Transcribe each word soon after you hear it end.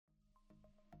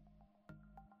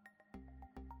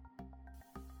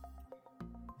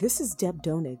This is Deb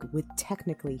Donig with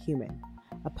Technically Human,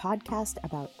 a podcast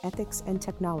about ethics and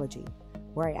technology,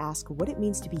 where I ask what it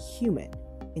means to be human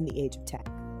in the age of tech.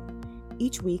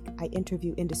 Each week, I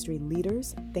interview industry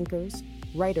leaders, thinkers,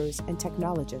 writers, and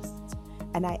technologists,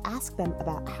 and I ask them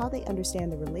about how they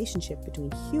understand the relationship between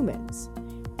humans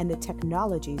and the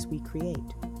technologies we create.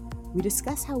 We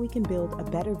discuss how we can build a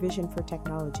better vision for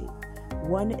technology,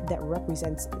 one that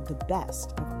represents the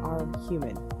best of our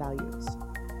human values.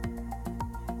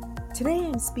 Today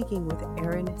I'm speaking with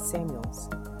Aaron Samuels.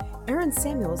 Aaron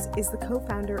Samuels is the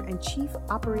co-founder and chief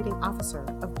operating officer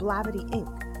of Blavity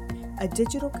Inc., a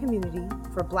digital community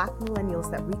for Black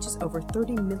millennials that reaches over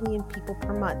 30 million people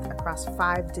per month across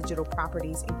 5 digital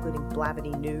properties, including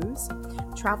Blavity News,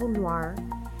 Travel Noir,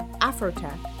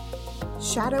 Afrotech,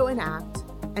 Shadow and Act,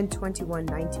 and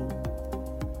 2119.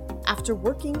 After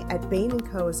working at Bain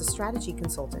 & Co. as a strategy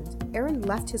consultant, Aaron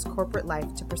left his corporate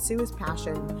life to pursue his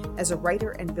passion as a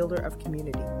writer and builder of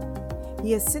community.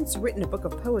 He has since written a book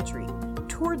of poetry,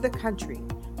 toured the country,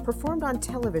 performed on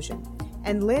television,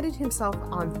 and landed himself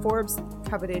on Forbes'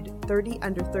 coveted 30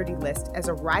 Under 30 list as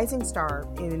a rising star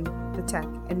in the tech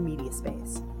and media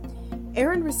space.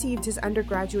 Aaron received his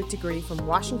undergraduate degree from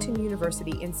Washington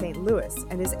University in St. Louis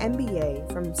and his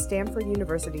MBA from Stanford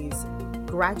University's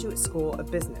Graduate School of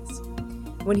Business.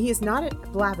 When he is not at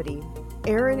Blavity,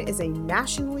 Aaron is a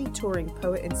nationally touring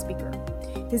poet and speaker.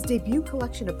 His debut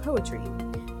collection of poetry,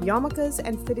 Yarmulkes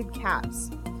and Fitted Caps,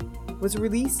 was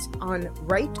released on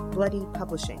Right Bloody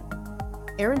Publishing.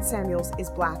 Aaron Samuels is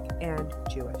Black and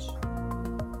Jewish.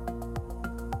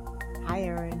 Hi,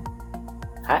 Aaron.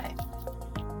 Hi.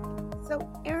 So,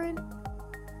 Aaron,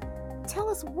 tell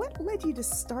us, what led you to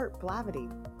start Blavity?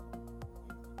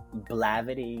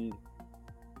 Blavity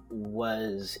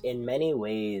was in many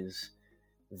ways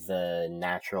the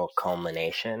natural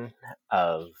culmination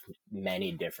of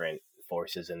many different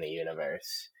forces in the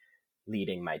universe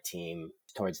leading my team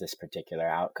towards this particular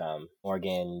outcome.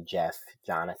 Morgan, Jeff,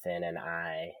 Jonathan, and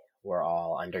I were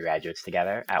all undergraduates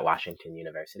together at Washington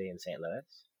University in St. Louis.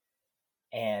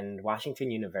 And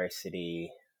Washington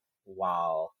University,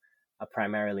 while a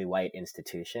primarily white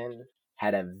institution,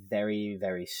 had a very,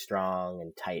 very strong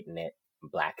and tight-knit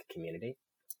Black community.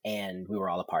 And we were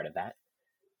all a part of that.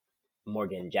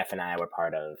 Morgan, Jeff, and I were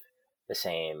part of the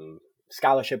same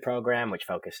scholarship program, which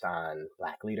focused on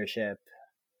Black leadership.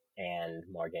 And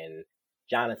Morgan,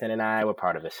 Jonathan, and I were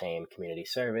part of the same community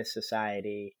service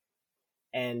society.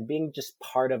 And being just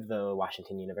part of the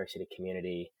Washington University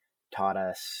community taught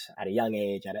us at a young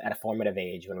age, at a formative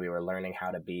age, when we were learning how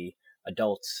to be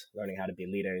adults, learning how to be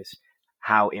leaders,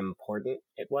 how important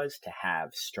it was to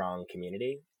have strong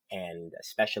community, and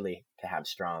especially to have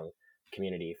strong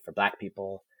community for Black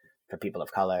people, for people of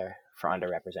color, for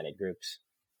underrepresented groups.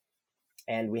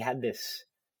 And we had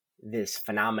this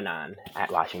phenomenon at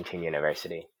Washington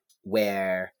University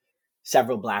where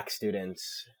several Black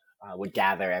students would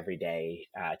gather every day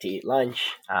to eat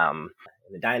lunch in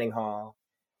the dining hall.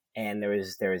 And there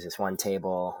was this one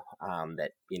table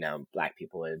that, Black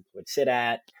people would sit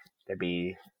at. There'd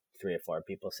be 3 or 4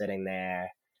 people sitting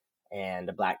there, and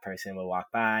a Black person would walk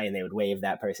by and they would wave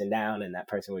that person down, and that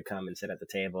person would come and sit at the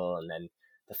table, and then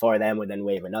the 4 of them would then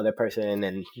wave another person,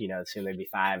 and, soon there'd be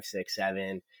 5, 6,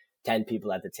 7, 10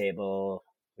 people at the table.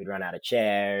 We'd run out of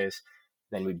chairs.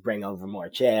 Then we'd bring over more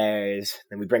chairs.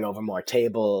 Then we'd bring over more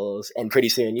tables. And pretty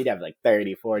soon you'd have like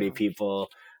 30, 40 people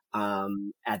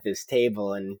at this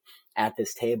table. And at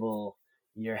this table,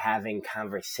 you're having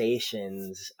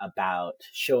conversations about,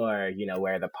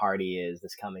 where the party is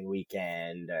this coming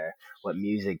weekend or what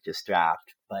music just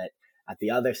dropped. But at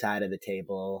the other side of the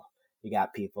table, you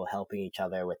got people helping each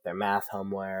other with their math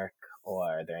homework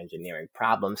or their engineering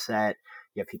problem set.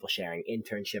 You have people sharing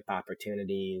internship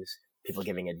opportunities, people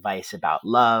giving advice about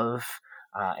love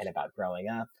and about growing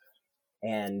up.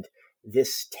 And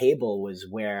this table was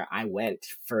where I went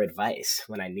for advice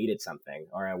when I needed something,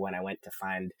 or when I went to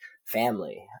find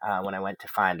family, when I went to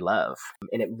find love.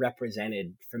 And it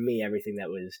represented for me everything that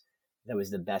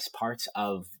was the best parts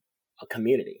of a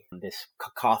community, this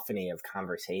cacophony of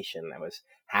conversation that was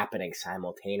happening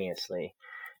simultaneously.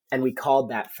 And we called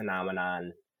that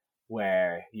phenomenon,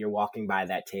 where you're walking by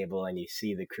that table and you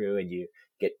see the crew and you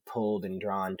get pulled and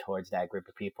drawn towards that group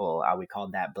of people. We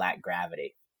called that Black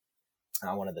gravity.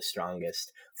 One of the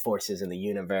strongest forces in the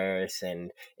universe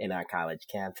and in our college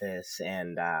campus.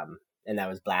 And that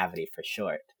was Blavity for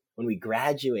short. When we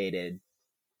graduated,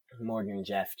 Morgan,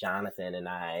 Jeff, Jonathan, and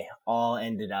I all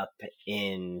ended up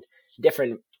in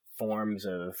different forms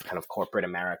of kind of corporate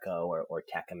America or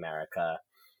tech America.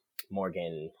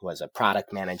 Morgan was a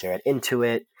product manager at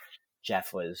Intuit.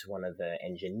 Jeff was one of the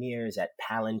engineers at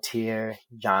Palantir.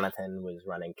 Jonathan was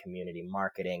running community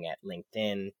marketing at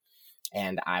LinkedIn.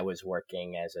 And I was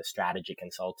working as a strategy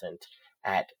consultant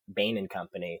at Bain and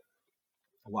Company,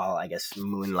 while I guess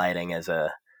moonlighting as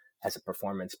a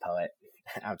performance poet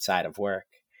outside of work.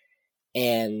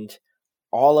 And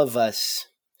all of us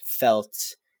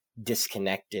felt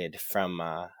disconnected from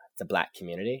the Black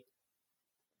community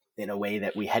in a way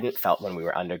that we hadn't felt when we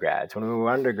were undergrads. When we were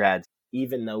undergrads,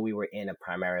 even though we were in a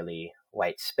primarily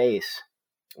white space,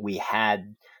 we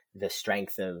had the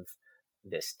strength of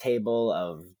this table,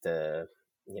 of the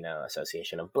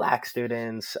Association of Black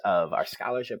Students, of our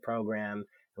scholarship program.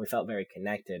 We felt very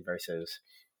connected, versus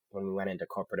when we went into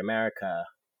corporate America,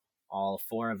 all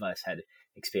four of us had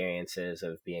experiences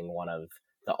of being one of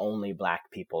the only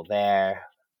Black people there,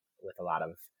 with a lot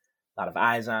of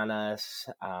eyes on us,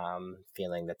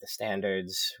 feeling that the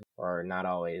standards were not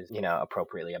always,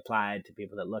 appropriately applied to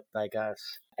people that looked like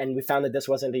us. And we found that this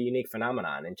wasn't a unique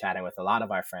phenomenon. In chatting with a lot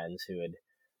of our friends who had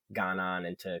gone on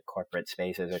into corporate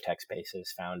spaces or tech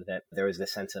spaces, found that there was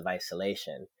this sense of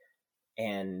isolation.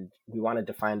 And we wanted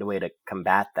to find a way to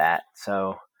combat that.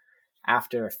 So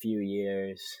after a few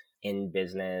years in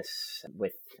business,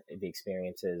 with the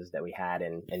experiences that we had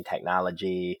in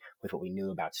technology, with what we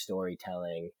knew about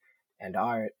storytelling and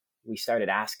art, we started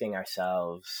asking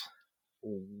ourselves,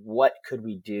 what could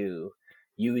we do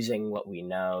using what we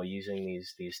know, using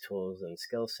these tools and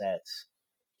skill sets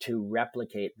to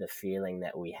replicate the feeling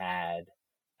that we had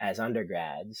as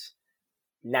undergrads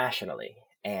nationally,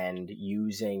 and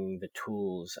using the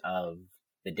tools of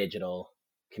the digital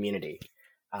community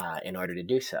in order to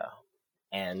do so.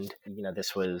 And,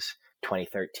 this was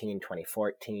 2013,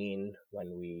 2014,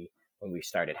 when we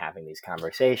started having these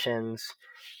conversations.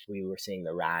 We were seeing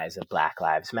the rise of Black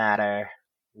Lives Matter.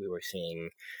 We were seeing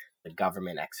the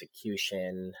government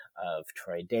execution of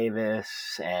Troy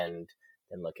Davis, and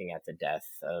then looking at the death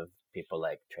of people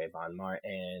like Trayvon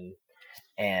Martin,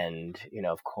 and,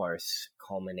 of course,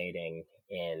 culminating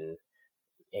in,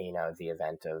 the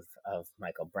event of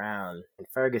Michael Brown in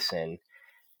Ferguson.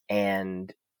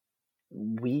 And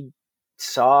we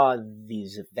saw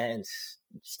these events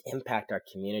just impact our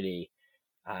community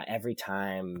every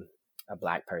time a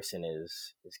Black person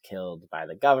is killed by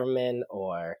the government,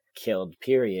 or killed,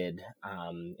 period,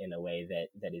 in a way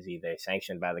that is either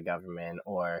sanctioned by the government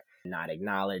or not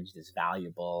acknowledged as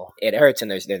valuable. It hurts,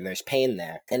 and there's pain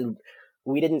there. And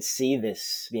we didn't see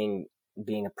this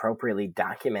being appropriately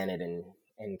documented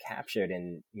and captured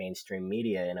in mainstream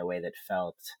media in a way that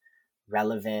felt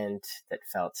relevant, that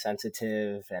felt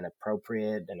sensitive and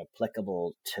appropriate and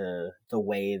applicable to the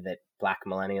way that Black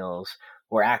millennials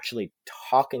were actually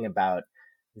talking about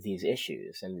these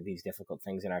issues and these difficult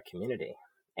things in our community.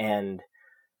 And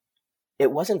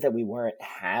it wasn't that we weren't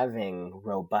having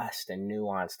robust and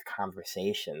nuanced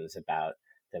conversations about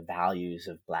the values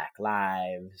of Black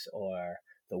lives, or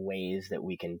the ways that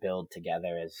we can build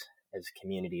together as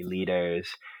community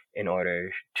leaders in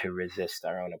order to resist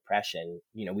our own oppression.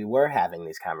 We were having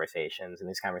these conversations, and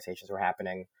these conversations were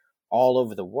happening all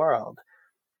over the world.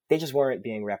 They just weren't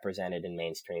being represented in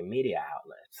mainstream media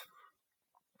outlets.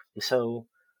 And so,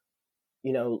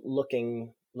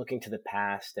 looking to the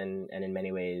past, and in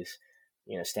many ways,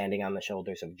 standing on the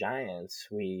shoulders of giants,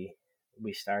 we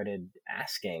started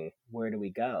asking, where do we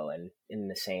go? And in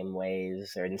the same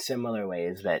ways, or in similar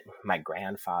ways, that my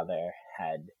grandfather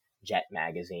had Jet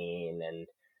magazine, and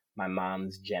my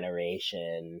mom's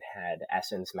generation had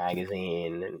Essence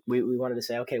magazine, and we wanted to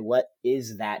say, okay, what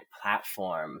is that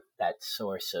platform, that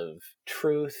source of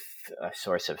truth, a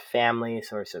source of family, a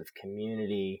source of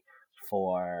community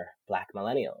for Black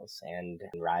millennials and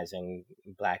rising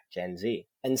Black Gen Z?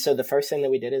 And so the first thing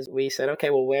that we did is we said, okay,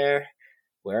 well, where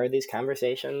are these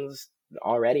conversations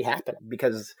already happening?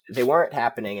 Because they weren't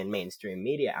happening in mainstream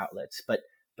media outlets, but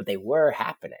they were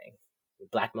happening.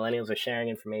 Black millennials are sharing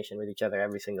information with each other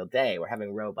every single day. We're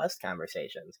having robust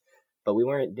conversations, but we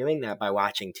weren't doing that by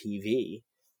watching TV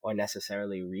or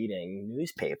necessarily reading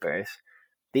newspapers.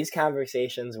 These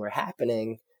conversations were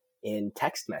happening in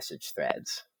text message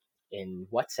threads, in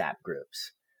WhatsApp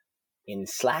groups, in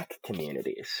Slack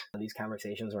communities. These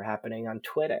conversations were happening on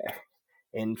Twitter,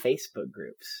 in Facebook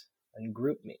groups, and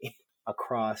GroupMe,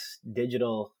 across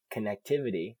digital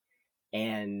connectivity,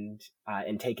 and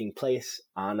taking place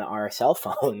on our cell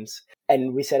phones.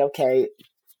 And we said, okay,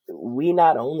 we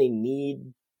not only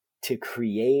need to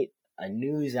create a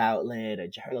news outlet, a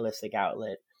journalistic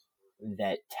outlet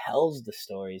that tells the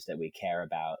stories that we care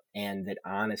about and that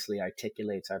honestly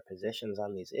articulates our positions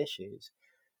on these issues,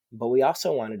 but we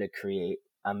also wanted to create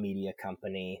a media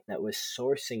company that was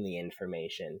sourcing the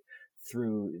information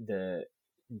through the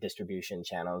distribution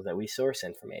channels that we source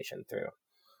information through.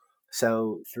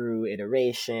 So through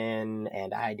iteration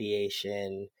and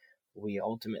ideation, we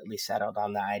ultimately settled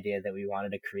on the idea that we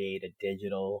wanted to create a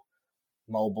digital,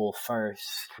 mobile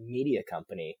first media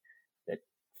company that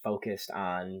focused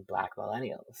on Black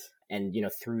millennials. And,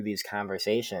 through these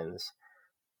conversations,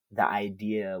 the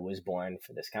idea was born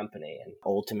for this company. And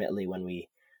ultimately, when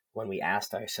we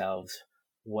asked ourselves,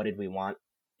 what did we want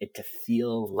it to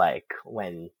feel like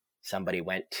when somebody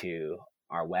went to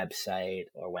our website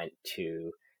or went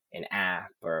to an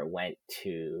app or went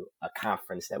to a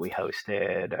conference that we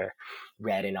hosted or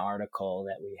read an article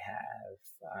that we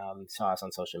have, saw us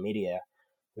on social media,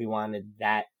 we wanted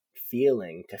that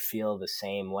feeling to feel the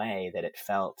same way that it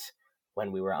felt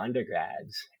when we were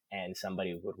undergrads and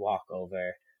somebody would walk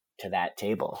over to that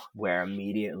table, where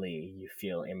immediately you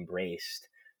feel embraced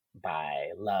by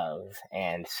love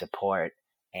and support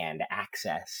and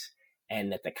access,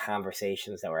 and that the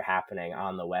conversations that were happening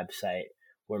on the website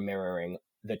were mirroring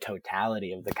the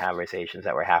totality of the conversations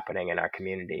that were happening in our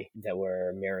community, that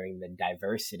were mirroring the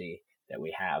diversity that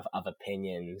we have of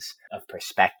opinions, of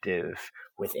perspective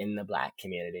within the Black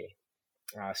community.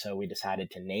 So we decided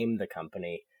to name the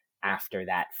company after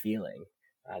that feeling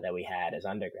that we had as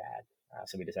undergrad.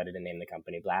 So we decided to name the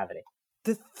company Blavity.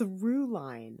 The through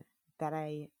line that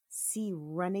I see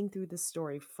running through the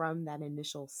story from that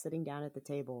initial sitting down at the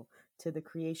table to the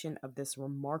creation of this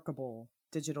remarkable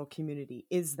digital community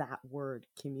is that word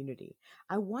community.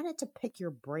 I wanted to pick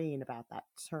your brain about that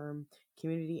term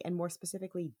community, and more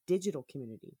specifically digital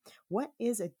community. What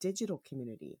is a digital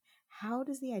community? How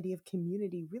does the idea of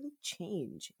community really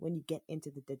change when you get into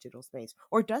the digital space,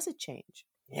 or does it change?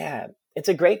 Yeah, it's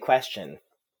a great question.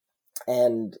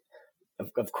 And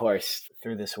of course,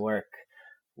 through this work,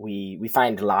 we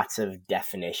find lots of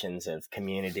definitions of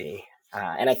community.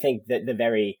 And I think that the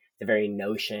very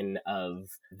notion of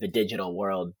the digital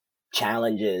world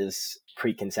challenges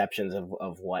preconceptions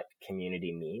of what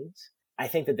community means. I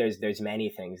think that there's many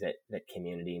things that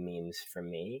community means for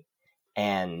me.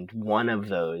 And one of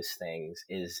those things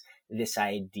is this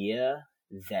idea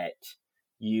that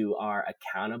you are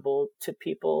accountable to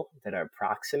people that are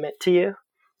proximate to you,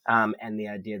 and the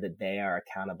idea that they are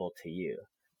accountable to you.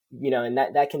 And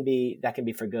that can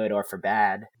be for good or for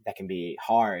bad. That can be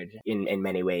hard in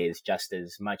many ways, just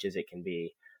as much as it can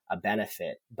be a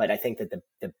benefit. But I think that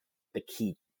the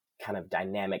key kind of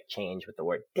dynamic change with the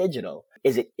word digital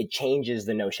is it changes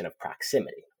the notion of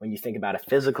proximity. When you think about a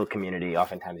physical community,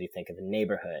 oftentimes you think of a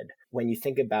neighborhood. When you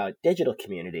think about digital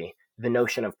community, the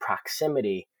notion of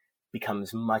proximity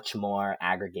becomes much more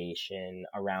aggregation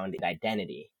around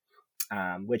identity.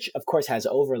 Which of course has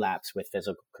overlaps with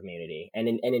physical community. And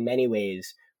in many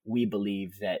ways, we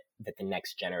believe that the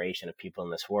next generation of people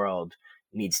in this world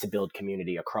needs to build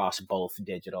community across both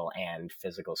digital and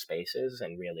physical spaces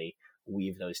and really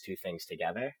weave those two things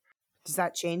together. Does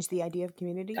that change the idea of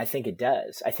community? I think it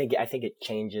does. I think it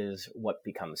changes what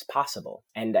becomes possible.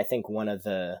 And I think one of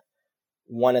the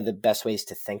best ways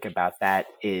to think about that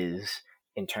is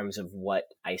in terms of what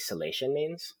isolation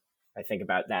means. I think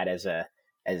about that as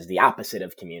the opposite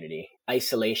of community.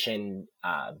 Isolation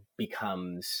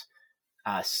becomes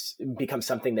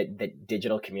something that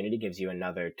digital community gives you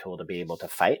another tool to be able to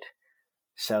fight.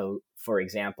 So, for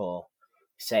example,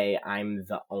 say I'm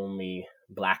the only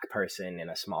Black person in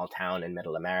a small town in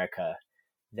Middle America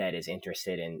that is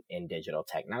interested in digital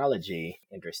technology,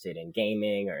 interested in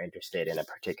gaming, or interested in a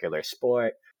particular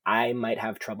sport. I might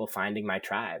have trouble finding my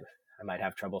tribe. I might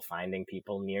have trouble finding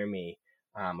people near me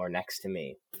or next to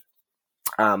me.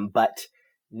 But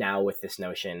now with this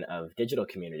notion of digital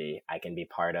community, I can be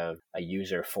part of a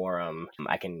user forum.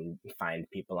 I can find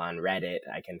people on Reddit.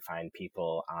 I can find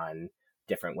people on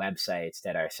different websites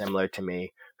that are similar to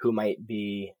me who might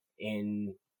be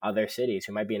in other cities,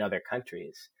 who might be in other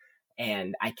countries.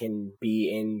 And I can be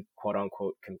in quote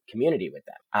unquote community with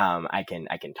them. I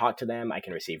can talk to them. I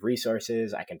can receive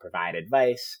resources. I can provide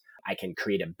advice. I can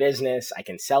create a business. I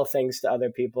can sell things to other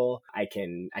people. I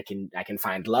can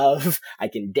find love. I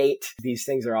can date. These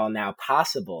things are all now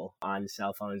possible on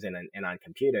cell phones and on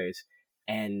computers.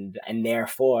 And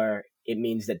therefore it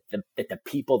means that the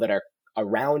people that are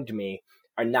around me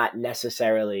are not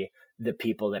necessarily the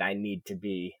people that I need to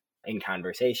be in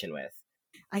conversation with.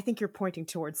 I think you're pointing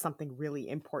towards something really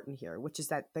important here, which is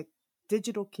that the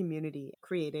digital community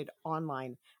created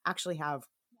online actually have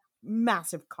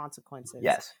massive consequences.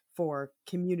 Yes. For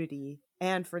community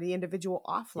and for the individual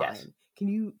offline. Yes. Can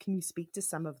you speak to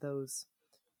some of those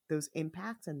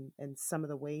impacts and some of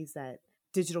the ways that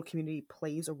digital community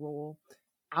plays a role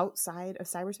outside of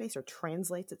cyberspace or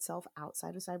translates itself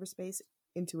outside of cyberspace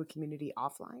into a community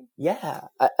offline? Yeah,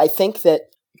 I think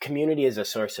that community is a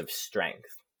source of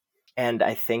strength. And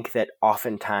I think that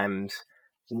oftentimes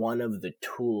one of the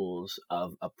tools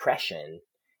of oppression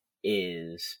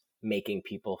is making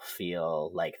people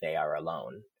feel like they are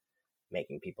alone,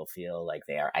 making people feel like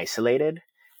they are isolated.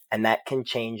 And that can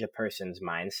change a person's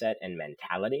mindset and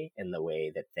mentality in the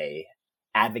way that they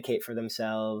advocate for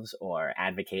themselves or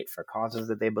advocate for causes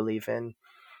that they believe in.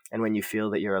 And when you feel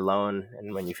that you're alone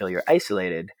and when you feel you're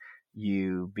isolated,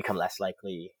 you become less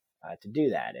likely to do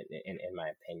that, in my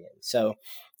opinion. So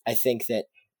I think that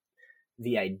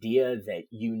the idea that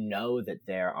that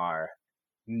there are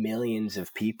millions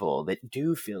of people that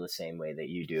do feel the same way that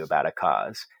you do about a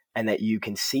cause, and that you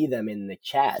can see them in the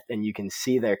chat and you can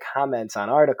see their comments on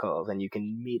articles and you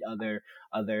can meet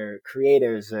other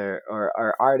creators or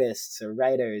artists or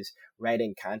writers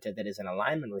writing content that is in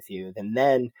alignment with you,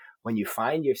 then when you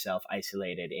find yourself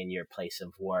isolated in your place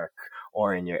of work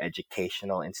or in your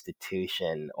educational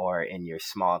institution or in your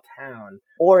small town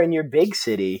or in your big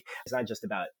city, it's not just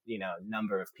about,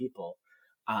 number of people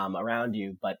around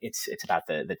you, but it's about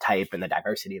the type and the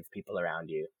diversity of people around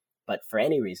you. But for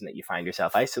any reason that you find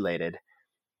yourself isolated,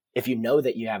 if you know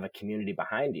that you have a community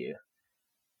behind you,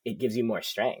 it gives you more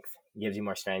strength. It gives you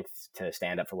more strength to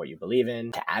stand up for what you believe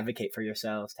in, to advocate for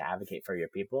yourselves, to advocate for your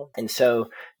people. And so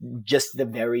just the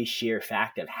very sheer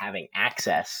fact of having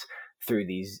access through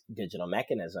these digital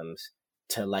mechanisms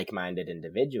to like-minded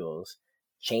individuals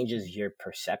changes your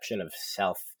perception of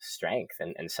self-strength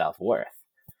and self-worth.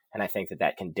 And I think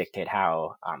that can dictate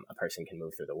how a person can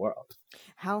move through the world.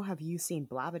 How have you seen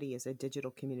Blavity as a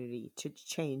digital community to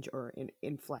change or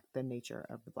inflect the nature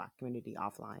of the Black community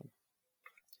offline?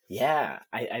 Yeah,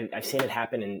 I've seen it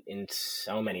happen in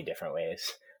so many different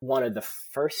ways. One of the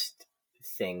first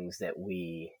things that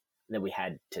we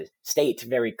had to state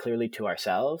very clearly to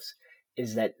ourselves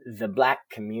is that the Black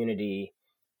community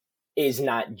is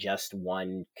not just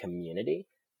one community,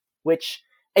 which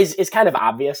is kind of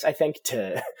obvious, I think,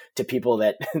 to people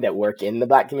that work in the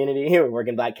Black community or work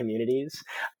in Black communities.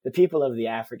 The people of the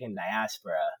African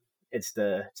diaspora, it's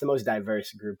the most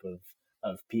diverse group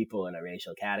of people in a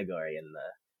racial category in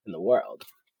the world.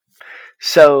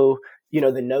 So,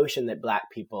 the notion that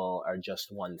Black people are just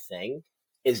one thing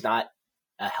is not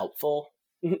a helpful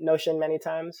notion many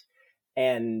times.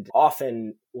 And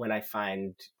often when I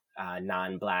find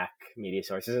non-Black media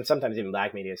sources, and sometimes even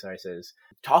Black media sources,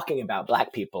 talking about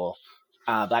Black people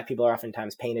are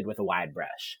oftentimes painted with a wide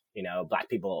brush. Black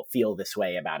people feel this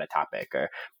way about a topic, or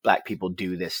Black people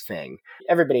do this thing.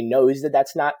 Everybody knows that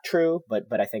that's not true,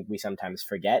 but I think we sometimes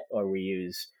forget, or we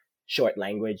use short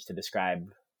language to describe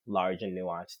large and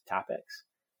nuanced topics.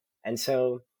 And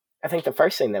so I think the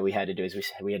first thing that we had to do is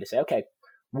we had to say, okay,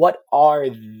 what are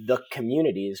the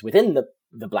communities within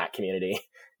the Black community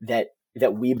that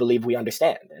we believe we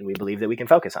understand and we believe that we can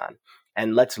focus on?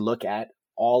 And let's look at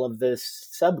all of the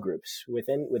subgroups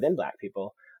within Black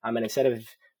people. And instead of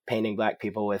painting Black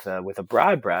people with a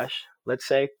broad brush, let's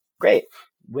say, great,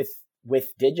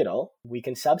 with digital, we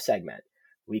can subsegment.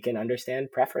 We can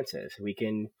understand preferences. We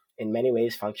can, in many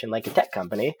ways, function like a tech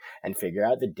company and figure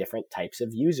out the different types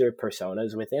of user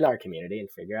personas within our community and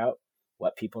figure out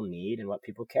what people need and what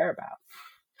people care about.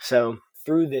 So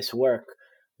through this work,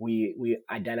 we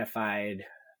identified,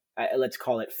 let's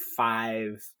call it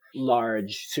 5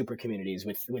 large super communities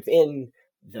within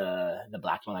the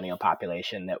Black millennial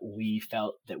population that we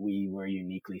felt that we were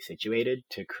uniquely situated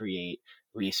to create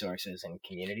resources and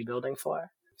community building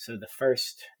for. So the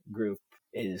first group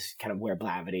is kind of where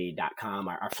Blavity.com,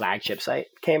 our flagship site,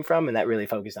 came from, and that really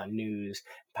focused on news,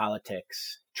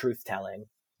 politics, truth-telling.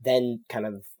 Then kind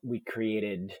of we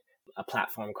created a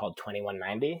platform called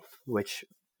 2190, which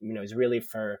is really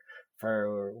for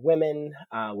women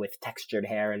with textured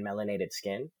hair and melanated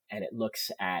skin. And it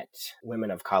looks at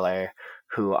women of color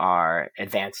who are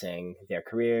advancing their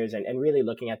careers and really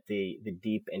looking at the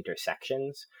deep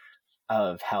intersections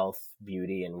of health,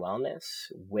 beauty, and wellness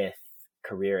with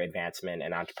career advancement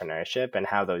and entrepreneurship, and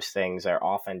how those things are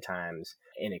oftentimes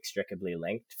inextricably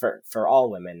linked for all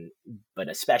women, but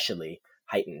especially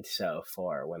heightened so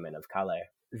for women of color.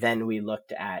 Then we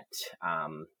looked at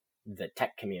the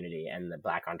tech community and the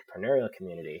Black entrepreneurial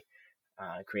community,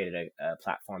 created a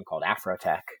platform called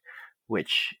Afrotech,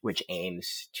 which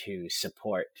aims to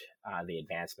support the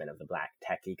advancement of the Black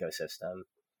tech ecosystem.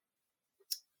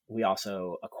 We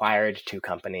also acquired 2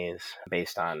 companies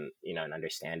based on an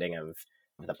understanding of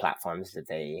the platforms that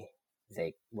they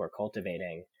were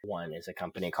cultivating. One is a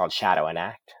company called Shadow and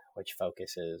Act, which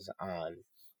focuses on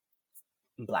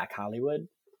Black Hollywood.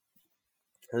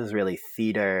 This is really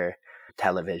theater,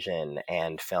 television,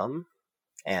 and film.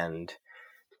 And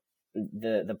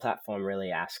The platform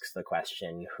really asks the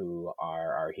question, who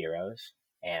are our heroes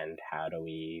and how do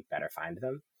we better find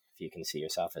them? If you can see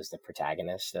yourself as the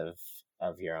protagonist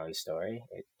of your own story,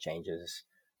 it changes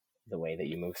the way that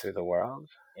you move through the world.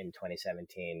 In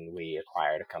 2017, we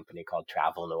acquired a company called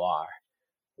Travel Noir,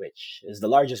 which is the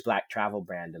largest Black travel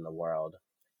brand in the world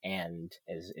and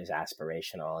is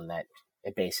aspirational in that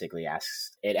it basically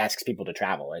asks people to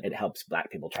travel. It helps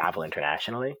Black people travel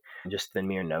internationally. Just the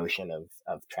mere notion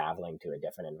of traveling to a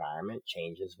different environment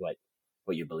changes what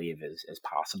you believe is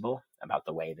possible about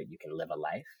the way that you can live a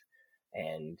life.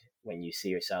 And when you see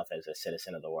yourself as a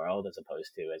citizen of the world as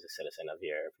opposed to as a citizen of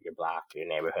your block, your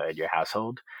neighborhood, your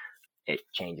household, it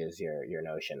changes your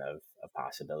notion of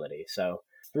possibility. So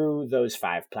through those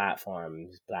 5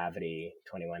 platforms, Blavity,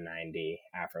 2190,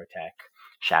 Afrotech,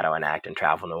 Shadow and Act, and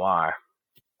Travel Noir,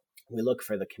 we look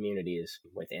for the communities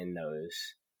within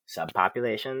those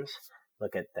subpopulations,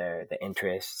 look at the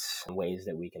interests and ways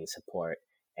that we can support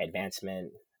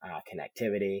advancement,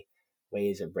 connectivity,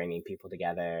 ways of bringing people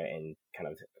together in kind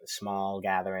of small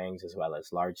gatherings as well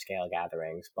as large scale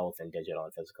gatherings, both in digital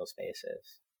and physical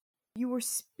spaces. You were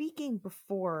speaking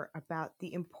before about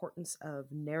the importance of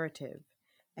narrative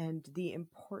and the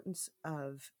importance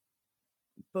of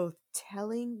both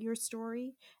telling your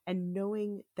story and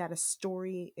knowing that a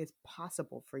story is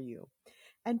possible for you.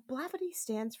 And Blavity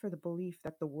stands for the belief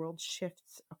that the world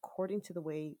shifts according to the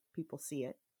way people see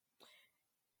it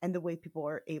and the way people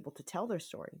are able to tell their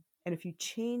story. And if you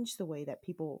change the way that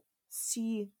people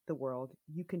see the world,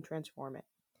 you can transform it.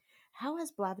 How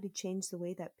has Blavity changed the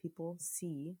way that people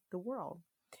see the world?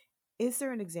 Is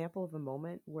there an example of a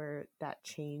moment where that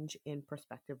change in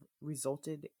perspective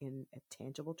resulted in a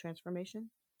tangible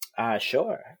transformation?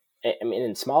 Sure. I mean,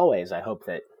 in small ways, I hope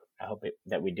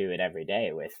that we do it every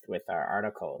day with our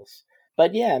articles.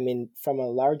 But yeah, I mean, from a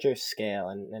larger scale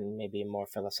and maybe a more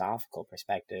philosophical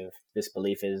perspective, this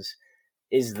belief is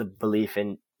the belief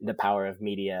in the power of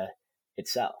media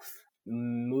itself.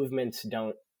 Movements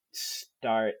don't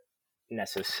start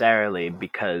necessarily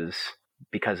because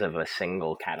of a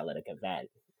single catalytic event,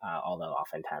 although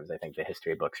oftentimes I think the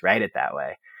history books write it that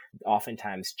way.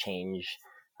 Oftentimes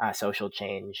social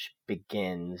change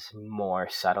begins more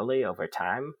subtly over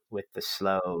time with the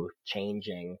slow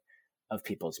changing of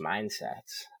people's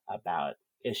mindsets about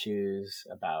issues,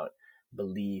 about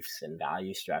beliefs and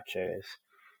value structures.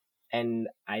 And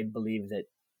I believe that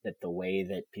the way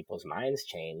that people's minds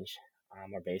change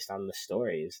are based on the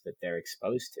stories that they're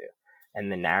exposed to and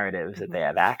the narratives that they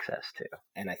have access to.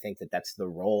 And I think that that's the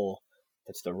role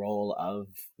of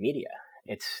media.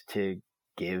 It's to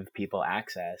give people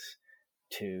access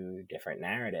to different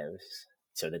narratives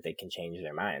so that they can change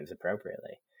their minds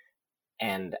appropriately.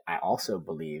 And I also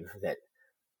believe that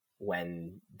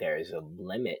when there's a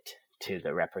limit to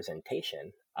the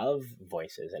representation of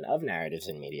voices and of narratives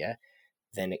in media,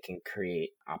 then it can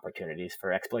create opportunities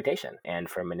for exploitation and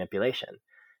for manipulation.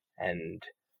 And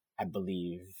I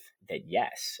believe that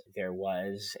yes, there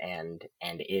was and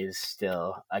is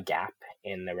still a gap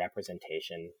in the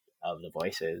representation of the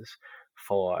voices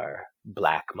for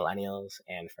Black millennials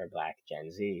and for Black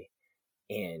Gen Z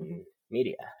in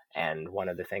media. And one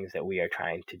of the things that we are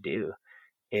trying to do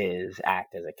is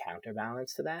act as a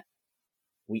counterbalance to that.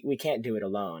 We can't do it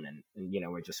alone, and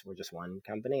we're just one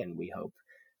company, and we hope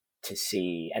to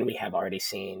see, and we have already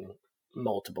seen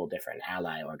multiple different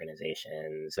ally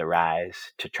organizations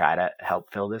arise to try to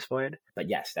help fill this void. But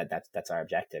yes, that's our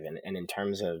objective. And in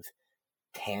terms of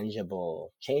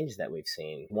tangible change that we've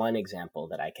seen, one example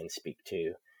that I can speak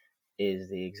to is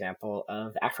the example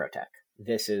of Afrotech.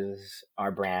 This is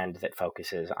our brand that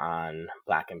focuses on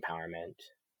Black empowerment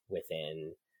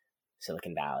within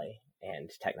Silicon Valley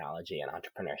and technology and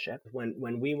entrepreneurship.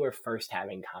 When we were first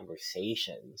having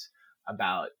conversations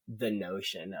about the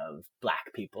notion of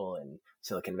Black people in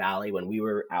Silicon Valley, when we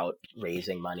were out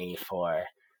raising money for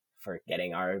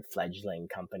getting our fledgling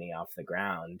company off the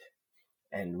ground,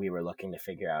 and we were looking to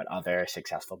figure out other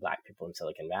successful Black people in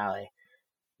Silicon Valley,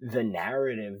 the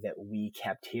narrative that we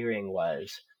kept hearing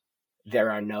was,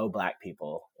 there are no Black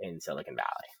people in Silicon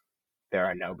Valley. There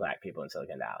are no Black people in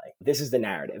Silicon Valley. This is the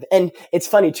narrative. And it's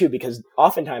funny too, because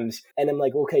oftentimes, and I'm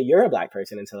like, okay, you're a Black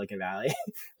person in Silicon Valley.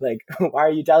 Like, why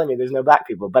are you telling me there's no Black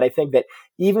people? But I think that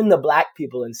even the Black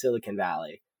people in Silicon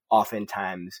Valley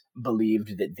oftentimes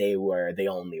believed that they were the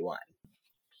only one.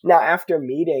 Now, after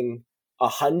meeting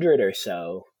 100 or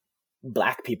so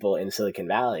Black people in Silicon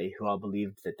Valley who all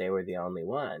believed that they were the only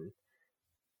one,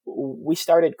 we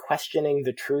started questioning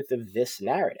the truth of this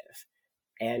narrative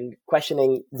and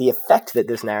questioning the effect that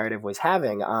this narrative was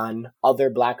having on other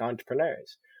Black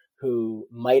entrepreneurs who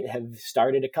might have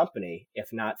started a company if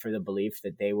not for the belief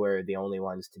that they were the only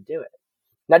ones to do it.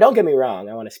 Now, don't get me wrong.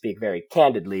 I want to speak very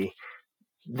candidly.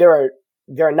 There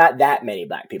are not that many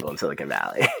Black people in Silicon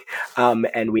Valley,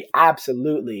 and we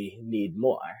absolutely need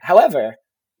more. However,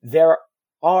 there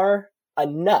are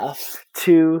enough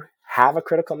to have a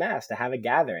critical mass, to have a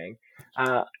gathering,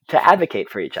 to advocate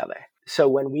for each other. So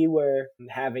when we were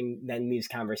having then these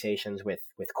conversations with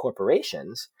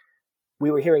corporations,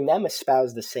 we were hearing them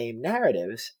espouse the same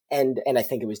narratives, and I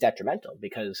think it was detrimental,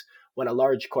 because when a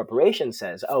large corporation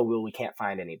says, oh, well, we can't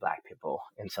find any Black people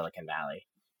in Silicon Valley,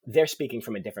 they're speaking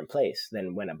from a different place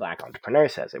than when a Black entrepreneur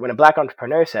says it. When a Black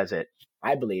entrepreneur says it,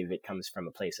 I believe it comes from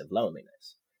a place of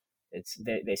loneliness.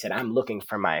 They said, I'm looking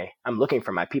for my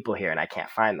people here and I can't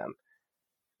find them.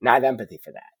 Now I have empathy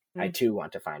for that. I too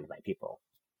want to find my people.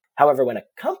 However, when a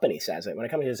company says it, when a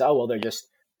company says, oh, well, there just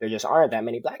aren't that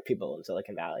many Black people in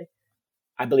Silicon Valley,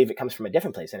 I believe it comes from a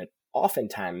different place. And it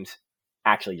oftentimes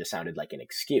actually just sounded like an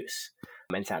excuse,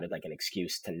 and sounded like an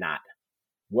excuse to not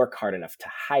work hard enough to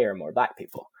hire more Black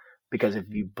people. Because if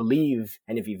you believe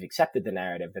and if you've accepted the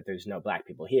narrative that there's no Black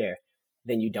people here,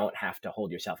 then you don't have to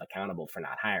hold yourself accountable for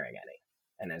not hiring any.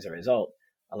 And as a result,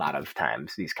 a lot of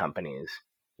times these companies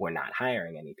were not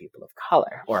hiring any people of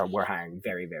color, or were hiring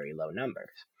very, very low numbers.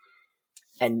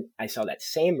 And I saw that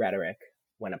same rhetoric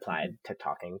when applied to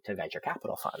talking to venture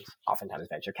capital funds. Oftentimes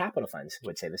venture capital funds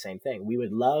would say the same thing. We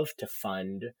would love to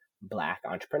fund Black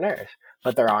entrepreneurs,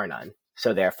 but there are none.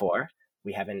 So therefore,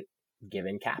 we haven't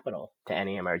given capital to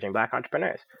any emerging Black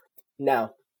entrepreneurs.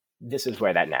 Now, this is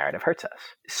where that narrative hurts us.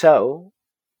 So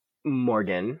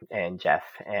Morgan and Jeff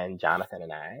and Jonathan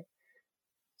and I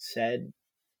said,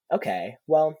 okay,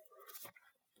 well,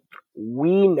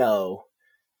 we know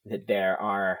that there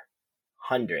are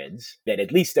hundreds, that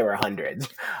at least there were hundreds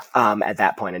at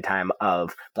that point in time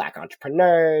of Black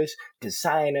entrepreneurs,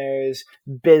 designers,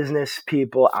 business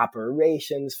people,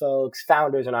 operations folks,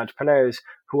 founders and entrepreneurs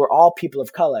who are all people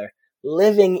of color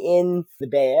living in the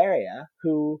Bay Area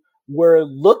who were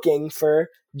looking for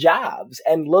jobs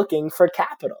and looking for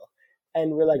capital.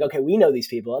 And we're like, okay, we know these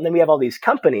people. And then we have all these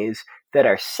companies that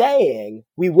are saying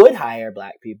we would hire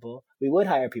Black people, we would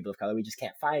hire people of color, we just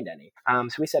can't find any.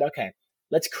 So we said, okay,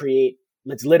 let's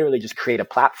literally just create a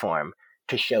platform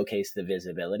to showcase the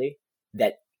visibility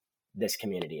that this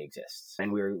community exists.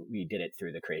 And we did it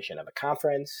through the creation of a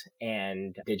conference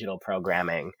and digital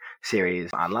programming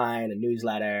series online, a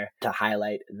newsletter to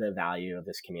highlight the value of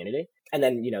this community. And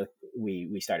then,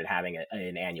 we started having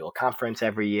an annual conference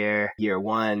every year. Year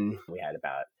one, we had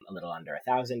about a little under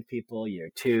 1,000 people. Year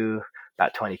two,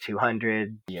 about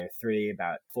 2,200. Year three,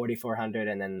 about 4,400.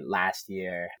 And then last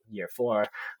year, year four,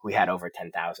 we had over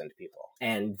 10,000 people.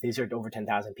 And these are over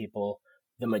 10,000 people,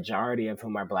 the majority of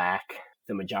whom are Black,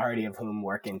 the majority of whom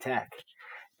work in tech.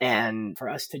 And for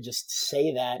us to just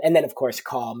say that, and then of course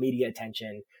call media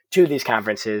attention to these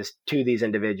conferences, to these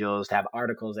individuals, to have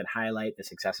articles that highlight the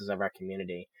successes of our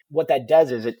community. What that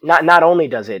does is it not only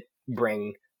does it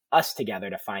bring us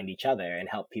together to find each other and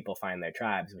help people find their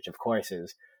tribes, which of course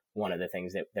is one of the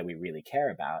things that we really care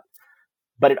about,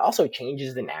 but it also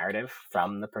changes the narrative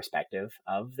from the perspective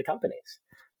of the companies.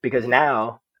 Because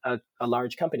now a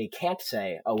large company can't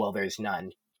say, oh, well,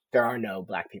 there are no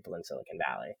Black people in Silicon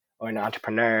Valley. Or an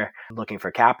entrepreneur looking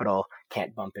for capital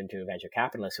can't bump into a venture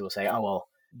capitalist who will say, oh, well,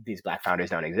 these Black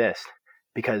founders don't exist,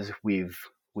 because we've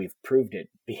proved it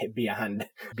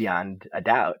beyond a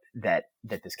doubt that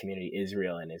this community is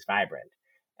real and is vibrant.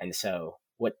 And so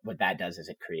what that does is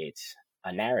it creates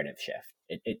a narrative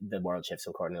shift. The world shifts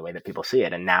according to the way that people see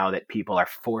it. And now that people are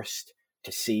forced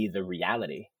to see the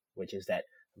reality, which is that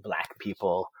Black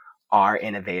people are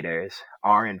innovators,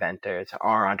 are inventors,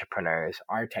 are entrepreneurs,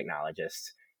 are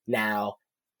technologists now,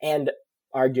 and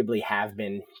arguably have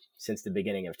been since the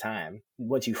beginning of time.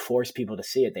 Once you force people to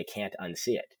see it, they can't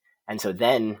unsee it. And so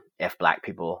then if Black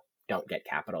people don't get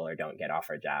capital or don't get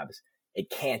offered jobs, it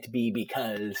can't be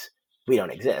because we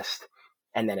don't exist.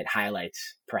 And then it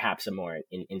highlights perhaps a more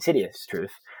insidious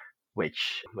truth,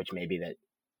 which may be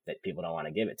that people don't want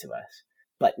to give it to us.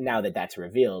 But now that that's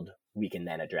revealed, we can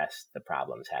then address the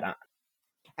problems head on.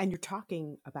 And you're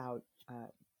talking about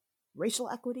racial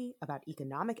equity, about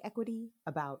economic equity,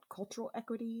 about cultural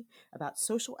equity, about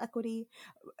social equity.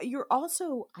 You're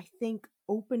also, I think,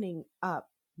 opening up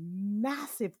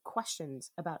massive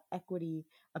questions about equity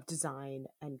of design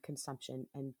and consumption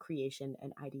and creation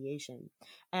and ideation.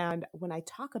 And when I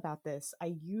talk about this,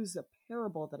 I use a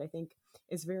parable that I think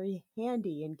is very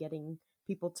handy in getting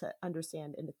people to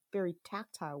understand in a very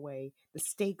tactile way the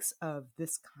stakes of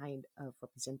this kind of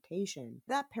representation.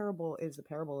 That parable is the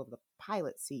parable of the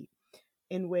pilot seat.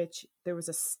 in which there was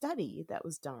a study that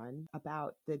was done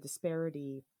about the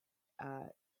disparity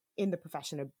in the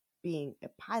profession of being a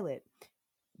pilot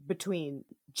between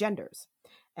genders.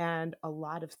 And a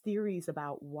lot of theories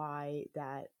about why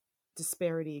that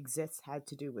disparity exists had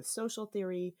to do with social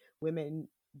theory. Women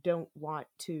don't want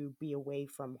to be away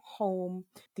from home.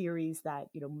 Theories that,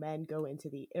 men go into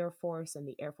the Air Force and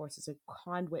the Air Force is a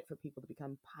conduit for people to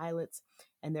become pilots,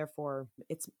 and therefore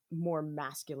it's more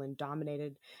masculine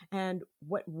dominated. And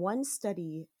what one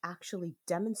study actually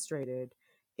demonstrated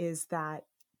is that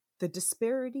the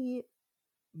disparity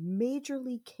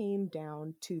majorly came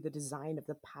down to the design of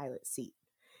the pilot seat.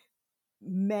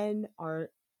 Men are,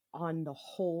 on the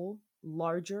whole,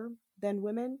 larger than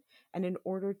women, and in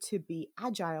order to be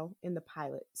agile in the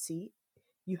pilot seat,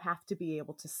 you have to be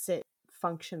able to sit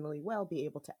functionally well, be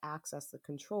able to access the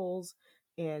controls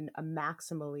in a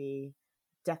maximally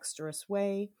dexterous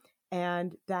way.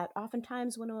 And that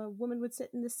oftentimes when a woman would sit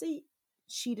in the seat,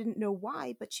 she didn't know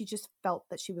why, but she just felt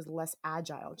that she was less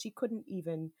agile. She couldn't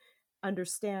even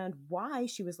understand why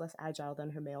she was less agile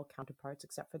than her male counterparts,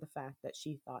 except for the fact that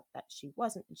she thought that she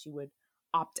wasn't, and she would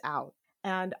opt out.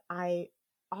 And I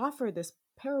offer this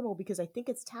parable because I think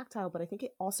it's tactile, but I think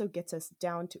it also gets us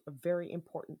down to a very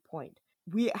important point.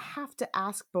 We have to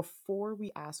ask, before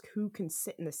we ask who can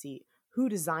sit in the seat, who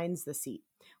designs the seat?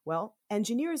 Well,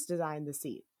 engineers design the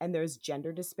seat, and there's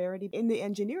gender disparity in the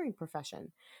engineering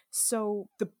profession. So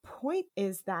the point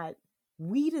is that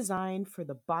we design for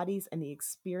the bodies and the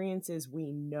experiences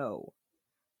we know.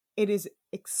 It is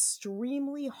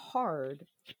extremely hard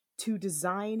to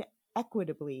design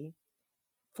equitably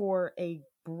for a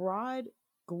broad,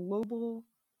 global,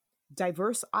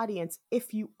 diverse audience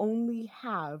if you only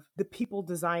have the people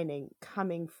designing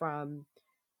coming from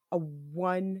a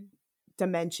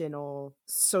one-dimensional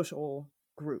social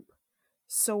group.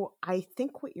 So I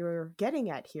think what you're getting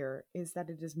at here is that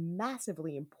it is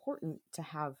massively important to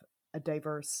have a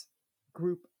diverse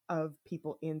group of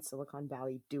people in Silicon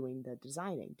Valley doing the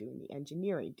designing, doing the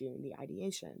engineering, doing the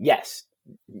ideation. Yes.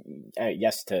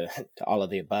 Yes to all of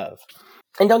the above.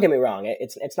 And don't get me wrong,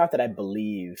 it's not that I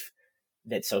believe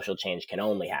that social change can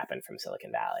only happen from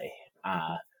Silicon Valley.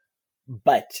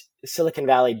 But Silicon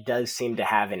Valley does seem to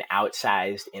have an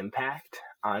outsized impact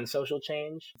on social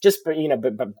change, just for,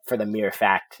 but for the mere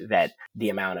fact that the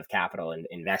amount of capital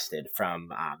invested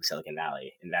from Silicon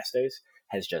Valley investors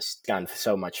has just gone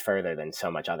so much further than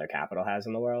so much other capital has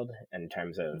in the world in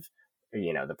terms of,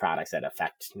 the products that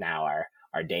affect now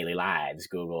our daily lives,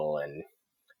 Google and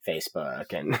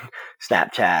Facebook and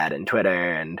Snapchat and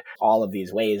Twitter and all of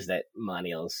these ways that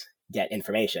millennials get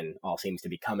information all seems to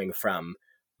be coming from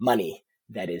money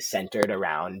that is centered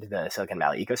around the Silicon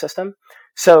Valley ecosystem.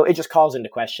 So it just calls into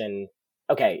question,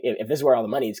 okay, if this is where all the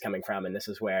money is coming from and this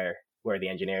is where the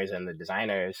engineers and the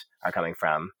designers are coming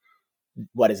from,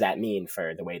 what does that mean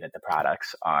for the way that the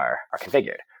products are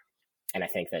configured? And I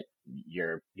think that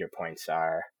your points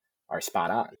are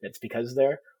spot on. It's because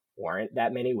there weren't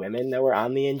that many women that were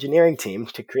on the engineering team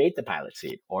to create the pilot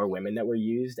seat, or women that were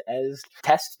used as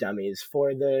test dummies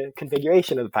for the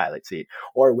configuration of the pilot seat,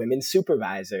 or women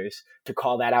supervisors to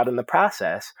call that out in the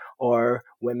process, or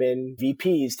women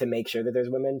VPs to make sure that there's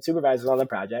women supervisors on the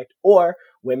project, or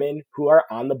women who are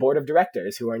on the board of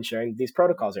directors who are ensuring these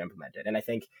protocols are implemented. And I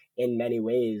think in many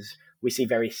ways, we see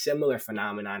very similar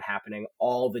phenomenon happening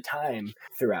all the time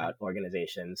throughout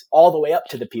organizations, all the way up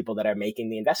to the people that are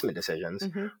making the investment decisions.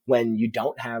 Mm-hmm. When you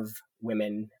don't have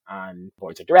women on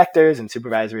boards of directors and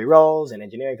supervisory roles and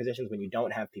engineering positions, when you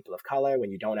don't have people of color,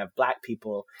 when you don't have Black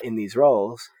people in these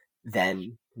roles,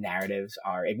 then narratives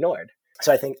are ignored.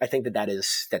 So I think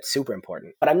that's super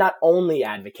important. But I'm not only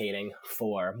advocating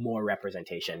for more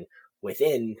representation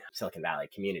within Silicon Valley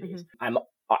communities. Mm-hmm. I'm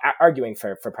arguing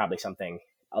for probably something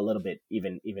a little bit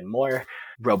even more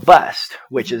robust,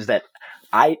 which is that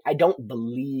I don't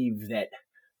believe that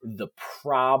the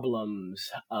problems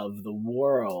of the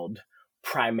world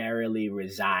primarily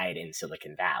reside in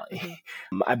Silicon Valley.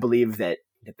 Mm-hmm. I believe that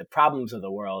the problems of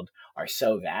the world are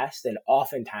so vast, and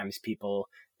oftentimes people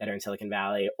that are in Silicon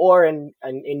Valley or in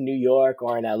New York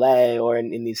or in LA or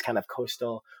in these kind of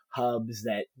coastal hubs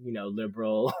that,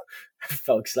 liberal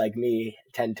folks like me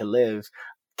tend to live,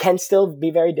 can still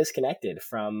be very disconnected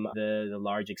from the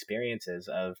large experiences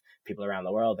of people around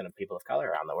the world and of people of color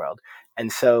around the world.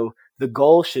 And so the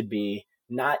goal should be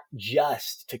not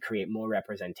just to create more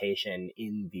representation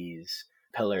in these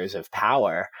pillars of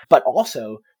power, but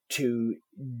also to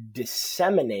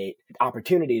disseminate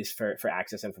opportunities for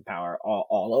access and for power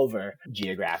all over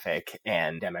geographic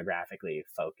and demographically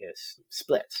focused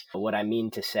splits. What I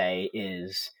mean to say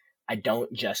is I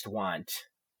don't just want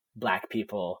Black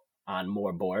people on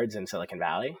more boards in Silicon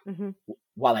Valley. Mm-hmm.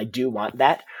 While I do want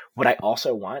that, what I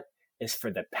also want is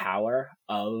for the power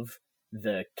of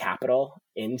the capital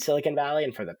in Silicon Valley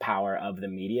and for the power of the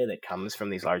media that comes from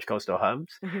these large coastal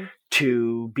hubs Mm-hmm.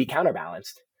 to be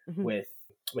counterbalanced Mm-hmm. with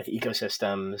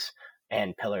ecosystems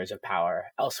and pillars of power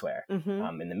elsewhere,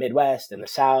 Mm-hmm. in the Midwest, in the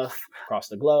South, across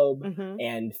the globe, Mm-hmm.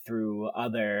 and through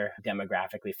other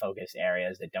demographically focused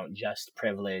areas that don't just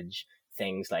privilege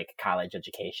things like college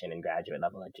education and graduate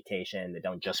level education, that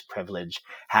don't just privilege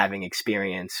having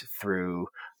experience through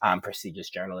prestigious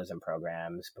journalism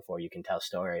programs before you can tell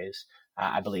stories.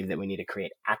 I believe that we need to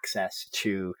create access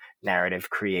to narrative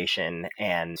creation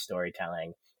and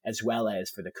storytelling, as well as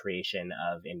for the creation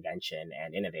of invention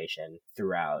and innovation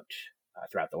throughout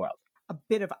the world. A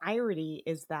bit of irony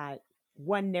is that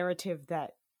one narrative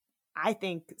that I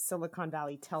think Silicon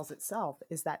Valley tells itself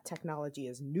is that technology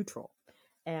is neutral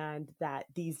and that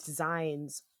these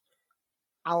designs,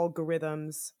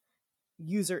 algorithms,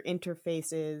 user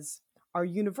interfaces are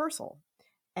universal.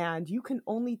 And you can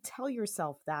only tell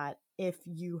yourself that if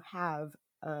you have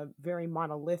a very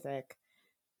monolithic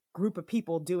group of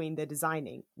people doing the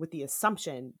designing with the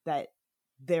assumption that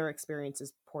their experience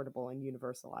is portable and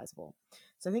universalizable.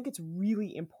 So I think it's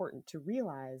really important to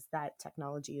realize that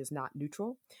technology is not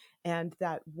neutral and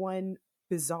that one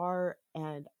bizarre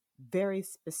and very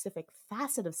specific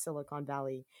facet of Silicon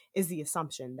Valley is the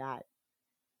assumption that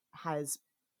has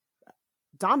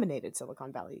dominated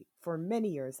Silicon Valley for many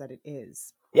years that it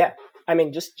is. Yeah, I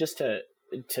mean, just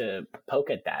to poke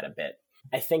at that a bit,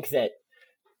 I think that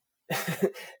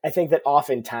I think that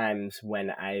oftentimes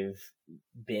when I've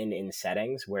been in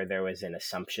settings where there was an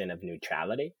assumption of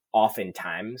neutrality,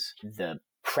 oftentimes the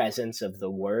presence of the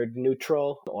word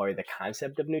neutral or the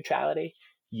concept of neutrality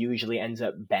usually ends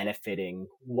up benefiting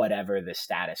whatever the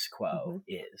status quo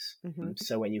is. Mm-hmm.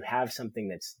 So when you have something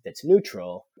that's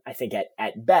neutral, I think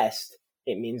at best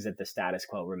it means that the status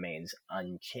quo remains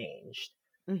unchanged.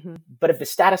 Mm-hmm. But if the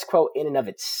status quo in and of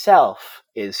itself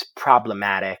is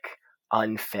problematic,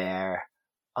 unfair,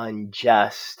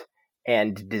 unjust,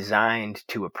 and designed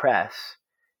to oppress,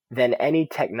 then any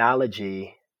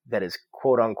technology that is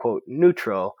quote unquote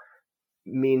neutral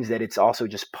means that it's also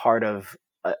just part of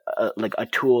a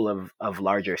tool of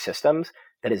larger systems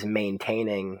that is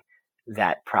maintaining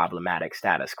that problematic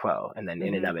status quo. And then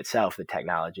in and of itself, the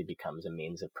technology becomes a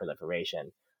means of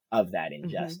proliferation of that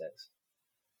injustice.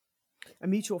 A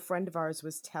mutual friend of ours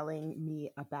was telling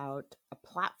me about a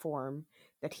platform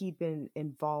that he'd been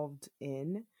involved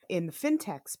in the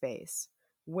fintech space,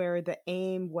 where the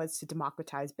aim was to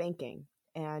democratize banking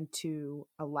and to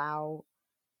allow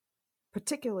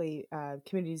particularly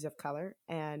communities of color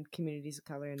and communities of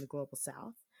color in the global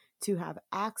South to have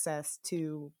access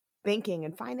to banking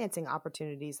and financing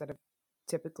opportunities that have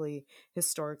typically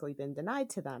historically been denied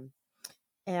to them.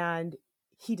 And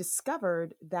he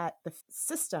discovered that the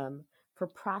system for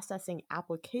processing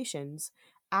applications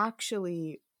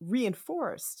actually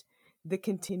reinforced the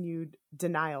continued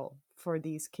denial for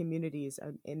these communities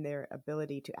in their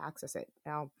ability to access it.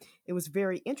 Now, it was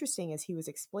very interesting as he was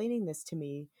explaining this to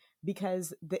me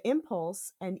because the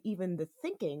impulse and even the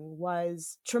thinking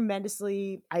was